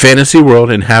art. In a fantasy world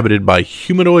inhabited by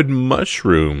humanoid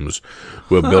mushrooms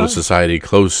who have built a society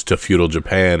close to feudal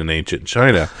Japan and ancient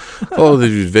China, follow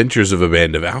the adventures of a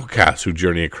band of outcasts who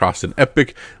journey across an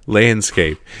epic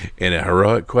landscape in a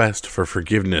heroic quest for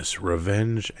forgiveness,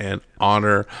 revenge, and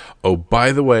honor. Oh,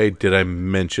 by the way, did I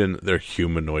mention they're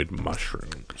humanoid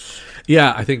mushrooms?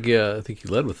 Yeah, I think you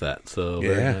led with that. So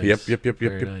yeah, nice. Yep.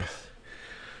 Very nice.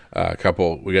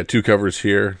 We got 2 covers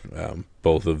here,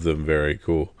 both of them very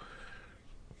cool.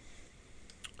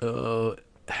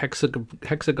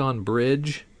 Hexagon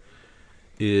Bridge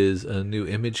is a new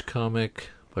Image comic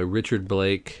by Richard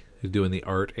Blake, who's doing the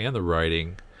art and the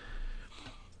writing,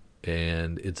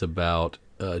 and it's about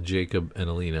Jacob and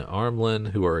Alina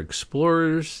Armlin, who are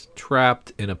explorers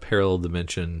trapped in a parallel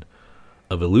dimension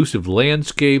of elusive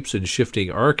landscapes and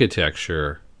shifting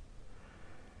architecture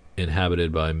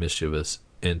inhabited by mischievous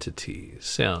entities.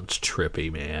 Sounds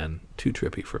trippy, man. Too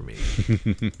trippy for me.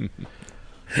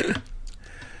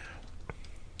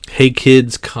 Hey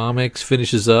Kids Comics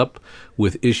finishes up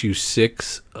with issue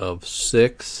 6 of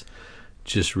 6.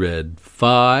 Just read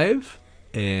 5,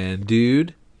 and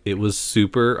dude, it was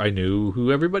super. I knew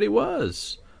who everybody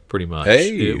was, pretty much.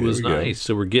 Hey, it was nice.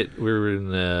 So we're in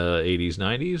the 80s,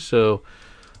 90s. So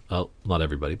not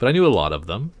everybody, but I knew a lot of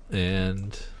them,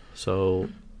 and so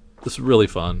this is really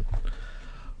fun.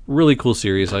 Really cool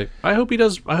series. I hope he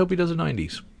does a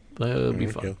 90s. That'll be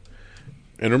fun.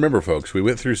 And remember, folks, we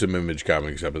went through some Image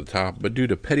comics up at the top, but due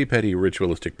to petty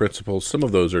ritualistic principles, some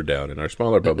of those are down in our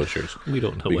smaller publishers. We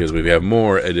don't know because we have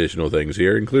more additional things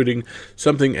here, including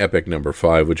Something Epic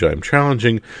 #5, which I'm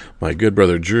challenging my good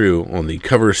brother Drew on the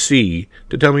cover C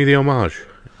to tell me the homage.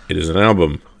 It is an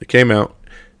album that came out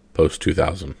post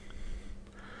 2000.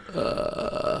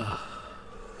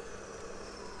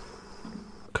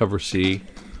 Cover C.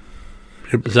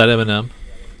 Is that Eminem?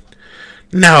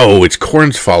 No, it's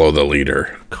Korn's Follow the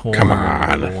Leader. Corn, Come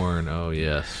on. Corn. Oh,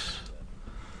 yes.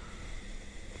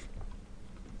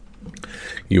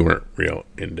 You weren't real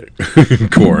into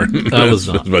Korn. I was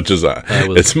not.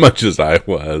 As much as I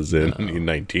was in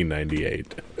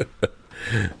 1998.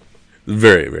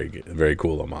 Very, very good. Very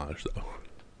cool homage, though.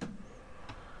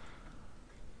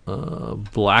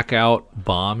 Blackout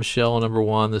Bombshell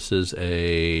 #1. This is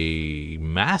a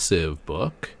massive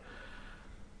book.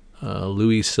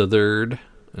 Louis Southard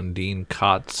and Dean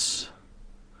Kotz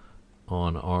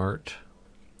on art.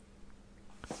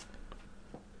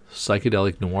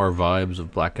 Psychedelic noir vibes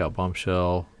of Blackout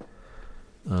Bombshell.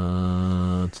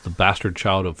 It's the bastard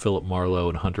child of Philip Marlowe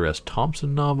and Hunter S.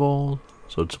 Thompson novel.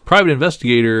 So it's a private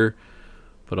investigator,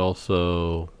 but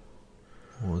also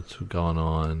what's gone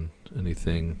on?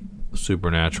 Anything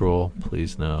supernatural?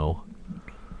 Please no.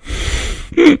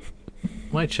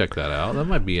 Might check that out. That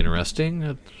might be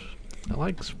interesting. I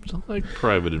like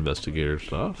private investigator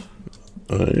stuff.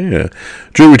 Yeah.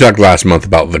 Drew, we talked last month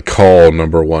about The Call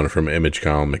 #1 from Image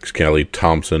Comics. Kelly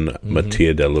Thompson,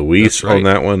 Mattia De Luis on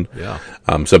that one. Yeah.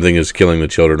 Something is Killing the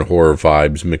Children, horror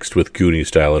vibes mixed with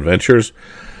Goonies-style adventures.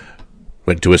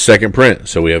 Went to a second print,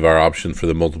 so we have our option for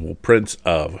the multiple prints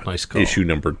of issue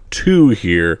 #2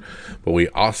 here. But we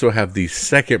also have the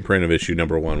second print of issue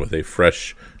 #1 with a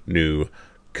fresh new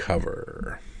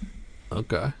cover.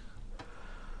 Okay.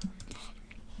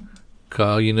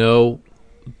 Kyle,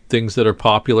 things that are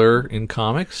popular in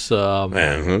comics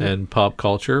and pop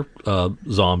culture,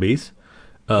 zombies.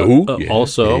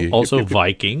 Also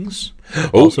Vikings.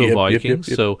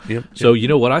 Vikings. So you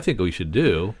know what I think we should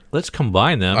do? Let's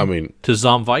combine them to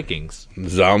Zom Vikings.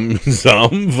 Zom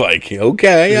Viking.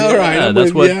 Okay, all right.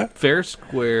 That's what Fair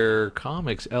Square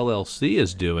Comics LLC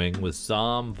is doing with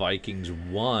Zom Vikings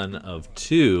 1 of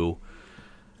 2.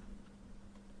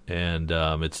 And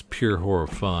it's pure horror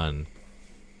fun.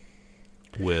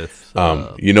 With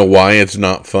you know why it's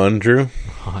not fun, Drew?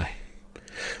 Why?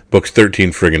 Book's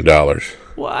 $13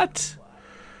 What?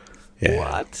 Yeah.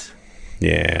 What?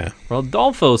 Yeah.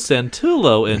 Rodolfo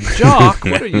Santulo and Jock.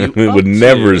 What are you up with to?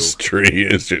 Never's Tree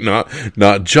is not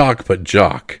Jock but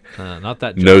Jock. Not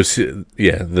that Jock. No C.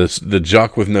 Yeah, the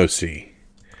Jock with no C.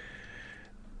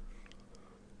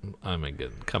 I mean,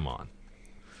 good. Come on.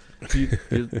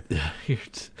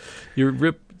 You're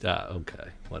ripped. Okay,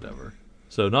 whatever.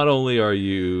 So not only are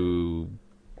you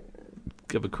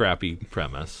have a crappy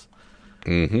premise,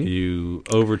 you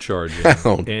overcharge it,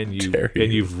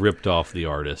 and you've ripped off the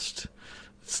artist's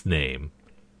name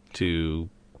to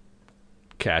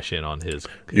cash in on his.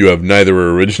 You have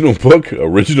neither original book,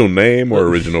 original name, or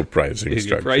original pricing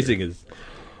structure. Pricing is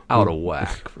out of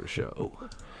whack for show.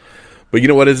 But you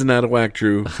know what isn't out of whack,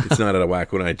 Drew? It's not out of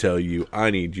whack when I tell you I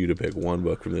need you to pick one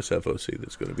book from this FOC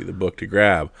that's going to be the book to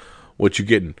grab. What you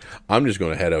getting? I'm just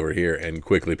going to head over here and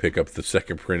quickly pick up the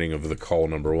second printing of The Call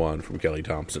 #1 from Kelly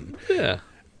Thompson. Yeah.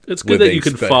 It's good that you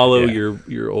can follow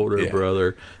your older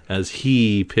brother as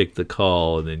he picked The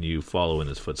Call, and then you follow in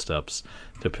his footsteps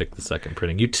to pick the second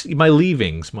printing. My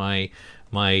leavings, my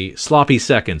sloppy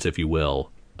seconds, if you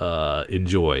will,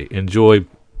 enjoy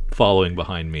following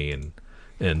behind me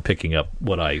and picking up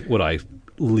what I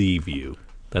leave you.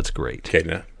 That's great. Okay,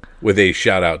 now, with a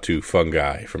shout out to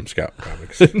Fungi from Scout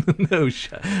Comics.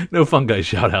 No Fungi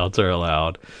shout outs are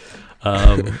allowed.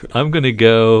 I'm going to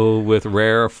go with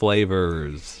Rare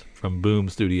Flavors from Boom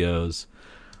Studios.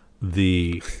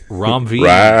 The Romvi.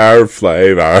 Rare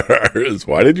Flavors.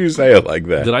 Why did you say it like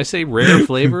that? Did I say Rare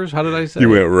Flavors? How did I say You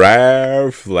went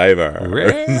Rare Flavor.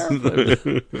 Rare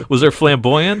Flavor. Was there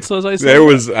flamboyance, as I said? There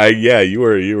was, you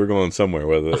were going somewhere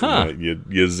with it.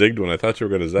 You zigged when I thought you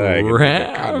were going to zag.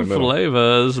 Rare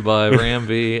Flavors by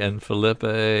Ramvi and Felipe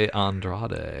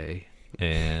Andrade.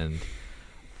 And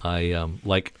I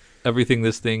like everything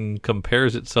this thing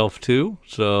compares itself to,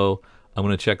 so I'm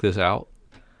going to check this out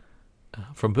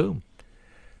from Boom.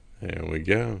 There we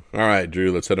go. All right,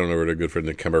 Drew, let's head on over to good friend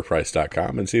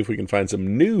CumberPrice.com and see if we can find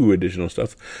some new additional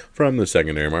stuff from the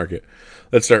secondary market.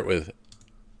 Let's start with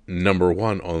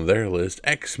 #1 on their list,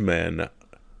 New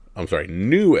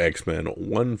X-Men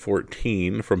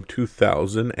 114 from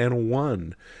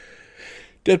 2001.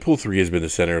 Deadpool 3 has been the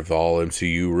center of all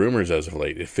MCU rumors as of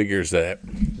late. It figures that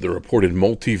the reported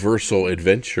multiversal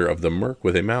adventure of the Merc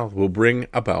with a Mouth will bring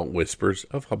about whispers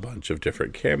of a bunch of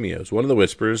different cameos. One of the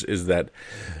whispers is that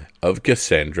of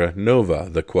Cassandra Nova,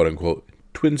 the quote-unquote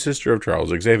twin sister of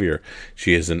Charles Xavier.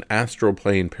 She is an astral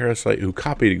plane parasite who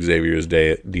copied Xavier's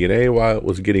DNA while it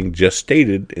was getting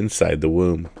gestated inside the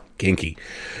womb. Kinky.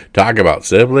 Talk about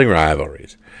sibling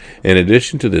rivalries. In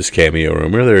addition to this cameo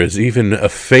rumor, there is even a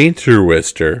fainter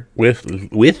whisper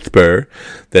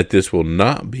that this will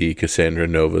not be Cassandra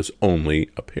Nova's only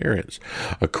appearance.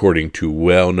 According to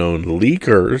well-known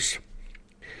leakers,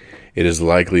 it is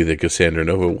likely that Cassandra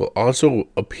Nova will also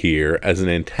appear as an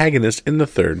antagonist in the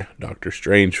third Doctor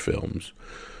Strange films.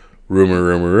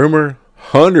 Rumor.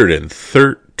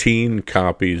 113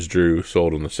 copies drew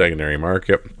sold on the secondary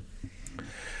market.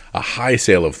 A high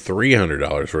sale of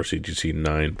 $300 for CGC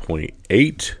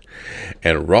 9.8,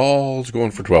 and Rawls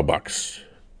going for $12.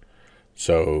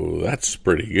 So that's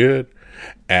pretty good.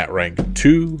 At rank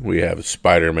 2, we have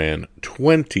Spider-Man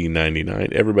 2099,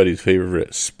 everybody's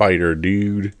favorite Spider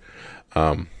Dude.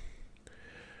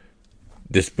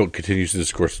 This book continues to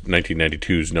discourse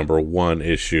 1992's number 1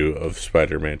 issue of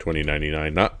Spider-Man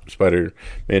 2099, not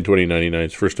Spider-Man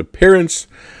 2099's first appearance,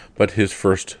 but his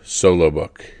first solo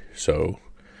book. So,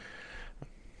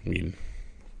 I mean,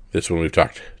 this one we've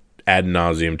talked ad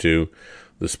nauseum to.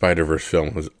 The Spider-Verse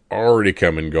film has already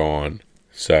come and gone.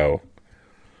 So,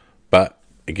 but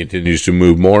it continues to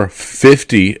move more.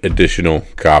 50 additional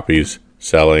copies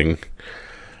selling.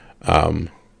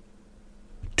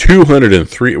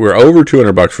 203. We're over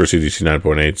 $200 for CDC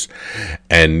 9.8s,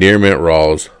 and near mint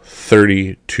Rawls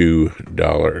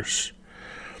 $32.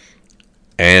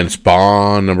 And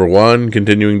Spawn number 1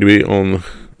 continuing to be on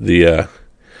the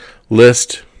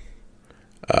list.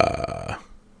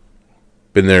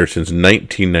 Been there since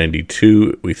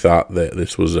 1992. We thought that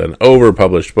this was an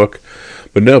overpublished book,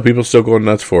 but no, people still going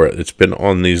nuts for it. It's been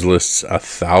on these lists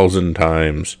 1,000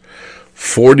 times.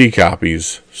 40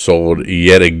 copies sold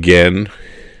yet again.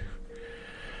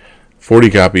 40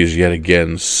 copies yet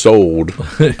again sold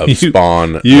of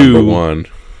Spawn number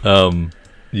 1.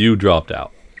 You dropped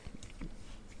out.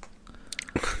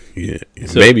 Yeah,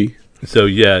 maybe. So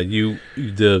yeah,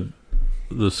 the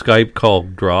Skype call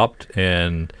dropped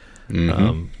and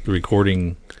the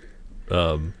recording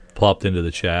plopped into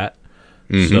the chat.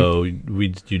 Mm-hmm. So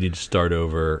you need to start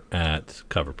over at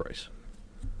cover price,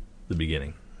 the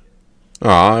beginning.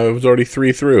 It was already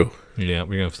 3 through. Yeah,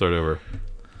 we're gonna start over.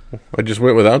 I just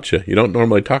went without you. You don't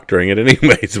normally talk during it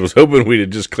anyways. I was hoping we'd have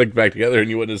just clicked back together and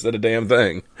you wouldn't have said a damn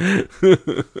thing.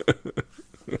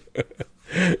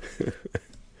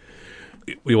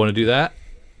 We want to do that?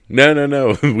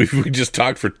 No. We just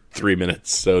talked for 3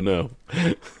 minutes, so no.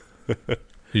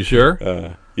 You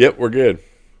sure? Yep, we're good.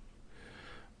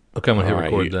 Okay, I'm gonna hit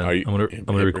record then. I'm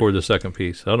gonna record the second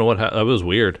piece. I don't know what that was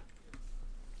weird.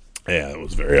 Yeah, it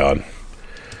was very odd.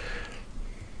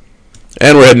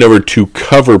 And we're heading over to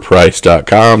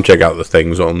coverprice.com. Check out the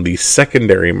things on the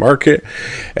secondary market.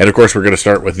 And, of course, we're going to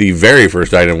start with the very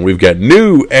first item. We've got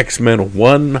new X-Men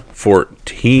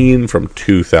 114 from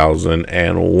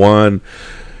 2001.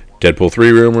 Deadpool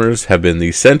 3 rumors have been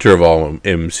the center of all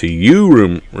MCU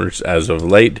rumors as of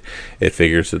late. It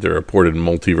figures that the reported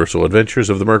multiversal adventures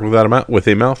of the Merc with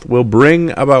a Mouth will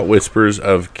bring about whispers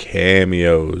of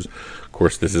cameos. Of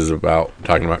course, this is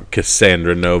talking about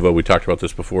Cassandra Nova. We talked about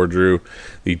this before, Drew.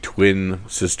 The twin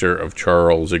sister of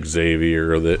Charles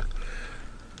Xavier that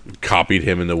copied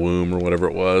him in the womb or whatever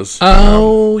it was.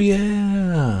 Oh,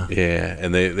 yeah. Yeah,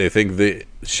 and they think that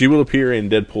she will appear in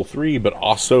Deadpool 3, but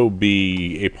also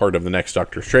be a part of the next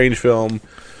Doctor Strange film.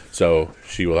 So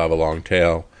she will have a long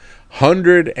tail.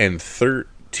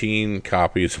 113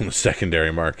 copies on the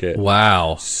secondary market.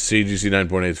 Wow. CGC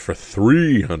 9.8 for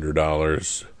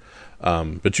 $300.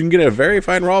 But you can get a very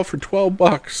fine raw for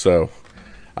 $12. So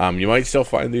you might still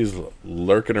find these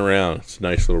lurking around. It's a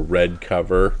nice little red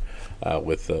cover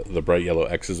with the bright yellow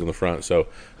X's in the front. So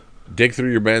dig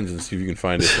through your bins and see if you can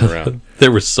find it around.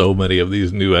 There were so many of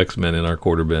these new X-Men in our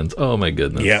quarter bins. Oh, my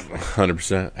goodness. Yep,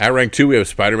 100%. At rank 2, we have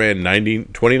Spider-Man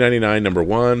 2099, number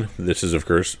 1. This is, of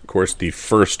course, the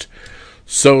first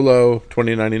solo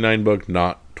 2099 book,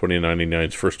 not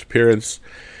 2099's first appearance.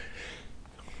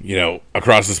 You know,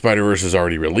 Across the Spider-Verse is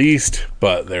already released,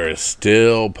 but there is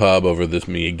still pub over this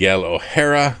Miguel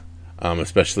O'Hara,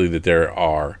 especially that there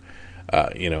are,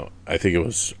 I think it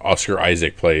was Oscar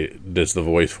Isaac does the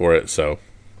voice for it, so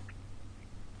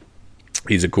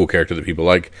he's a cool character that people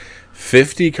like.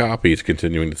 50 copies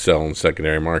continuing to sell in the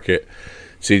secondary market.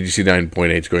 CGC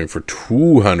 9.8 is going for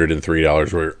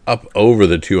 $203. We're up over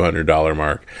the $200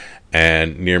 mark,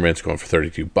 and Near Mint's going for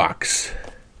 $32.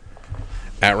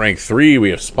 At rank 3, we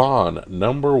have Spawn,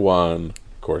 number 1,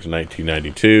 of course,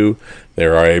 1992.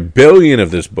 There are 1 billion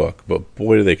of this book, but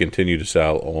boy, do they continue to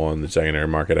sell on the secondary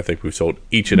market. I think we've sold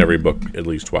each and every book at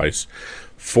least twice.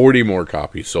 40 more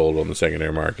copies sold on the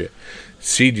secondary market.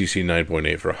 CGC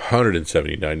 9.8 for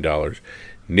 $179.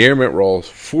 Near Mint rolls,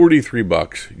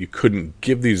 $43. You couldn't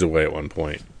give these away at one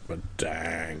point, but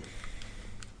dang.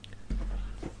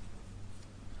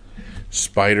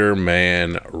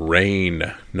 Spider-Man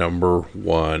Reign, number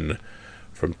 1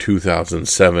 from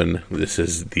 2007. This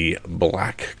is the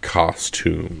black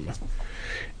costume.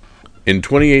 In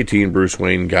 2018, Bruce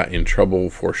Wayne got in trouble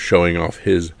for showing off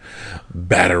his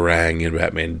Batarang in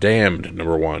Batman Damned,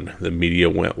 number 1. The media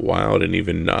went wild, and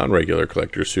even non-regular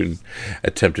collectors soon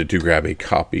attempted to grab a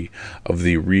copy of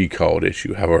the recalled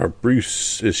issue. However,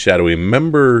 Bruce's shadowy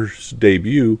member's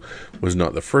debut was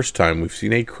not the first time we've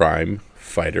seen a crime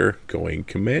fighter going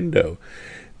commando.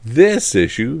 This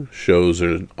issue shows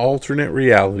an alternate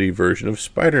reality version of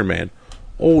Spider-Man,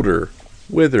 older,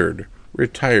 withered,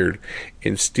 retired,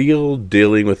 and still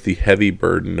dealing with the heavy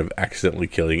burden of accidentally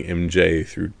killing MJ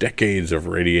through decades of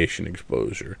radiation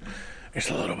exposure. There's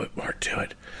a little bit more to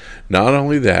it. Not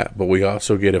only that, but we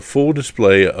also get a full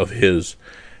display of his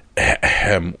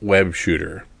web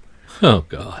shooter. Oh,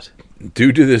 God.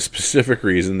 Due to this specific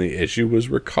reason, the issue was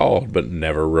recalled but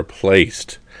never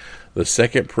replaced. The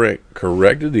second print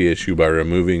corrected the issue by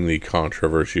removing the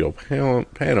controversial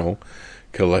panel.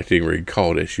 Collecting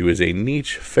recalled issue is a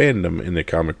niche fandom in the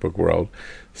comic book world.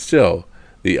 Still,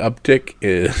 the uptick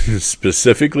is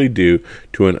specifically due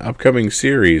to an upcoming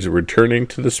series returning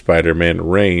to the Spider-Man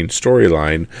Reign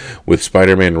storyline, with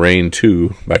Spider-Man Reign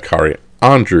 2 by Kari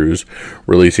Andrews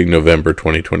releasing November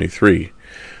 2023.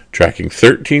 Tracking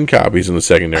 13 copies in the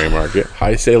secondary market,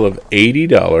 high sale of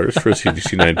 $80 for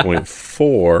CGC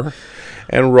 9.4,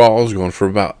 and Raw's going for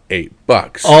about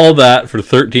 $8. All that for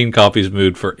 13 copies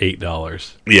moved for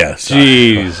 $8. Yes.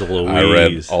 Jeez Louise. I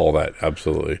read all that,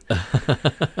 absolutely.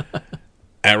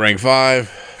 At rank 5,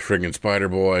 friggin'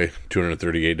 Spider-Boy,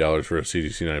 $238 for a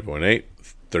CGC 9.8,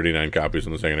 39 copies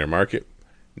in the secondary market,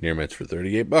 near mitts for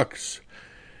 $38.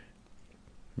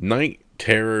 Night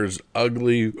Terror's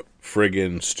ugly,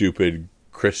 friggin' stupid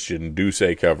Christian Duce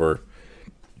cover,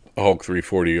 Hulk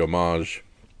 340 homage,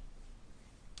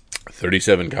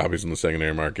 37 copies in the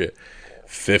secondary market,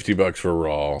 $50 for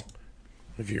Raw.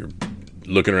 If you're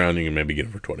looking around, you can maybe get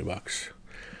it for $20.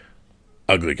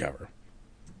 Ugly cover.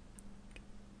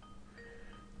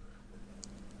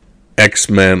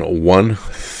 X-Men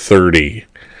 130,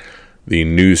 the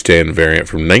newsstand variant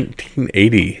from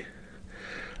 1980.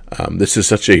 This is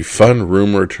such a fun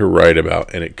rumor to write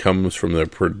about, and it comes from the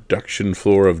production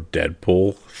floor of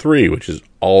Deadpool 3, which is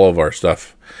all of our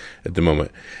stuff at the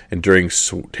moment. And during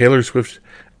Taylor Swift's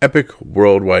epic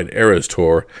worldwide Eras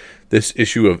tour, this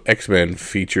issue of X-Men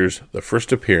features the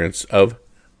first appearance of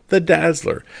the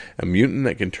Dazzler, a mutant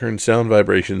that can turn sound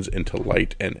vibrations into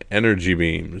light and energy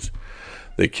beams.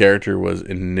 The character was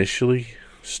initially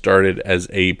started as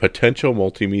a potential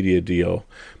multimedia deal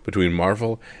between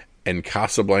Marvel and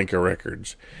Casablanca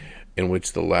Records, in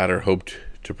which the latter hoped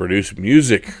to produce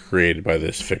music created by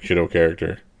this fictional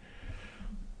character.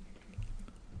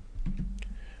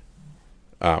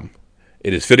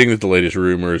 It is fitting that the latest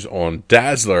rumors on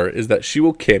Dazzler is that she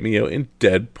will cameo in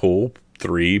Deadpool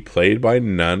 3, played by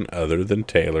none other than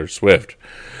Taylor Swift.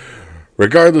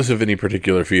 Regardless of any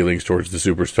particular feelings towards the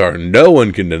superstar, no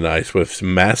one can deny Swift's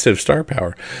massive star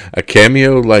power. A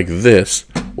cameo like this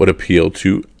would appeal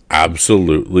to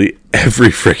absolutely every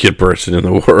freaking person in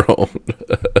the world.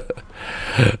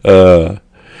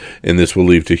 And this will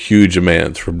lead to huge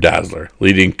demands from Dazzler,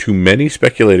 leading to many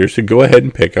speculators to go ahead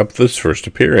and pick up this first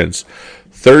appearance.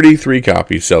 33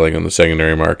 copies selling on the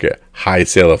secondary market. High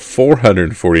sale of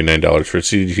 $449 for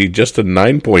CG, just a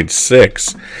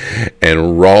 9.6.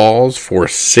 And Raws for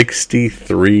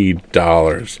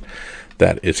 $63.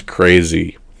 That is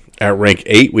crazy. At rank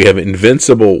 8, we have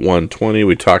Invincible 120.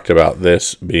 We talked about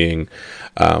this being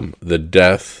the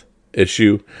death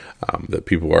issue that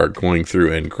people are going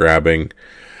through and grabbing.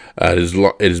 It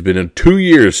has been 2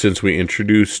 years since we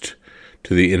introduced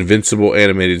to the Invincible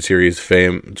animated series.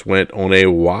 Fans went on a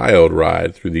wild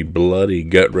ride through the bloody,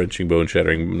 gut-wrenching,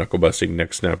 bone-shattering, knuckle-busting,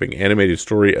 neck-snapping animated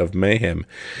story of mayhem.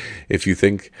 If you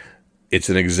think it's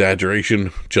an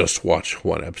exaggeration, just watch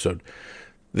one episode.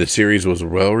 The series was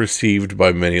well received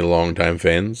by many longtime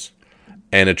fans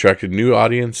and attracted new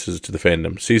audiences to the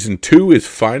fandom. Season 2 is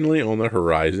finally on the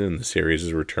horizon, and the series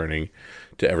is returning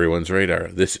to everyone's radar.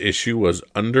 This issue was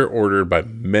under-ordered by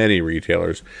many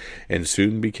retailers and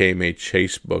soon became a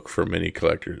chase book for many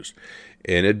collectors.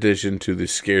 In addition to the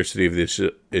scarcity of this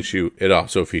issue, it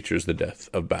also features the death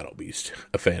of Battle Beast,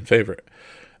 a fan favorite.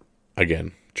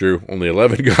 Again, Drew, only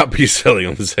 11 copies selling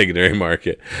on the secondary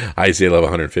market. High sale of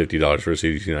 $150 for a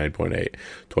CDC 9.8,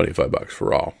 $25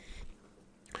 for all.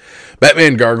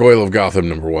 Batman Gargoyle of Gotham,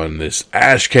 number 1. This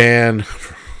ash can.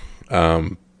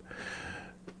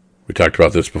 We talked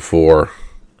about this before.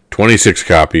 26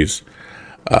 copies.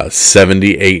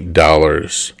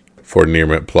 $78 for Near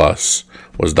Mint Plus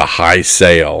was the high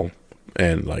sale.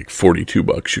 And like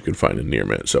 $42 you can find a near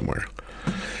mint somewhere.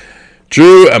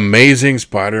 Drew, Amazing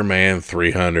Spider-Man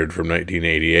 300 from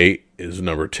 1988 is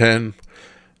number 10.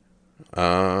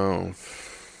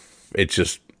 It's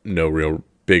just no real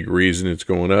big reason it's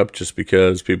going up, just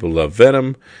because people love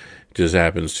Venom. It just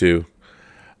happens to.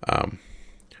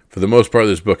 For the most part,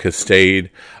 this book has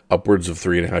stayed upwards of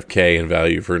 $3.5K in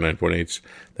value for 9.8s.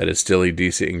 That is still a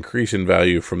decent increase in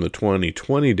value from the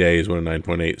 2020 days when a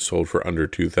 9.8 sold for under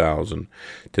 $2,000.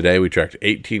 Today, we tracked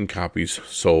 18 copies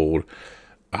sold,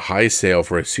 a high sale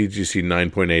for a CGC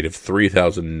 9.8 of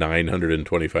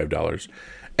 $3,925,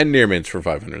 and near mints for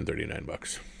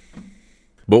 $539.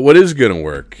 But what is going to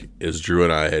work is Drew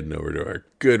and I heading over to our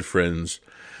good friends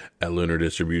at Lunar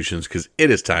Distributions, because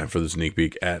it is time for the sneak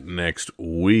peek at next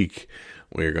week.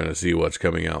 We're going to see what's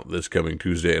coming out this coming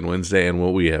Tuesday and Wednesday, and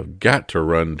what we have got to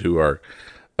run to our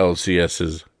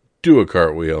LCSs, do a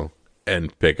cartwheel,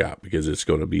 and pick up, because it's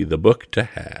going to be the book to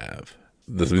have.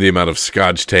 The amount of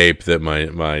scotch tape that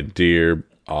my dear,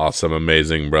 awesome,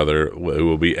 amazing brother, who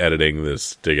will be editing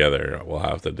this together, will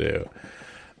have to do.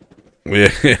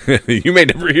 You may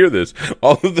never hear this.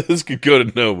 All of this could go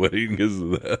to nobody because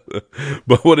of that.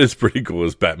 But what is pretty cool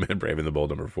is Batman Brave and the Bold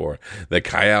number 4. The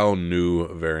Kyle new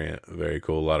variant. Very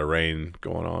cool. A lot of rain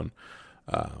going on.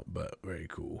 But very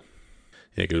cool.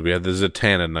 Yeah, because we have the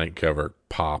Zatanna night cover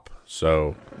pop.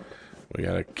 So we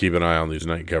got to keep an eye on these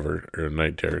night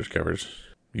terrors covers.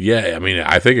 Yeah, I mean,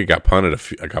 I think it got punted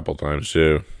a couple times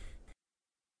too.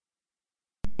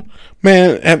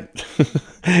 Man,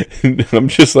 I'm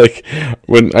just like,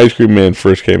 when Ice Cream Man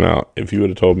first came out, if you would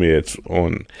have told me it's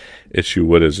on issue,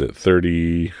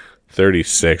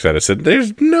 36, I'd have said,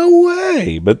 there's no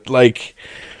way. But, like,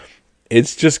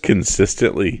 it's just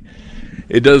consistently,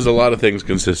 it does a lot of things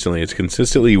consistently. It's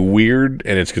consistently weird,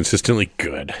 and it's consistently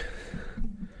good.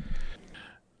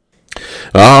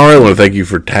 All right, I want to thank you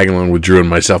for tagging along with Drew and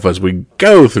myself as we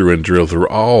go through and drill through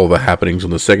all the happenings on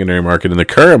the secondary market and the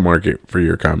current market for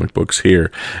your comic books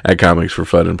here at Comics for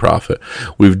Fun and Profit.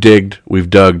 We've digged, we've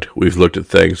dug, we've looked at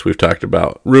things, we've talked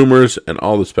about rumors and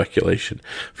all the speculation.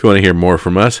 If you want to hear more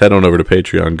from us, head on over to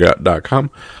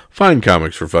patreon.com, find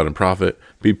Comics for Fun and Profit,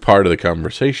 be part of the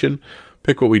conversation,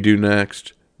 pick what we do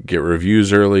next, get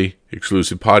reviews early,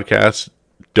 exclusive podcasts,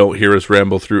 don't hear us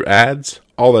ramble through ads,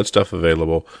 all that stuff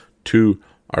available to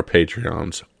our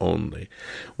Patreons only.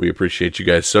 We appreciate you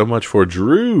guys so much. For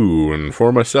Drew and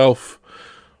for myself,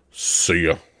 see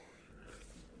ya.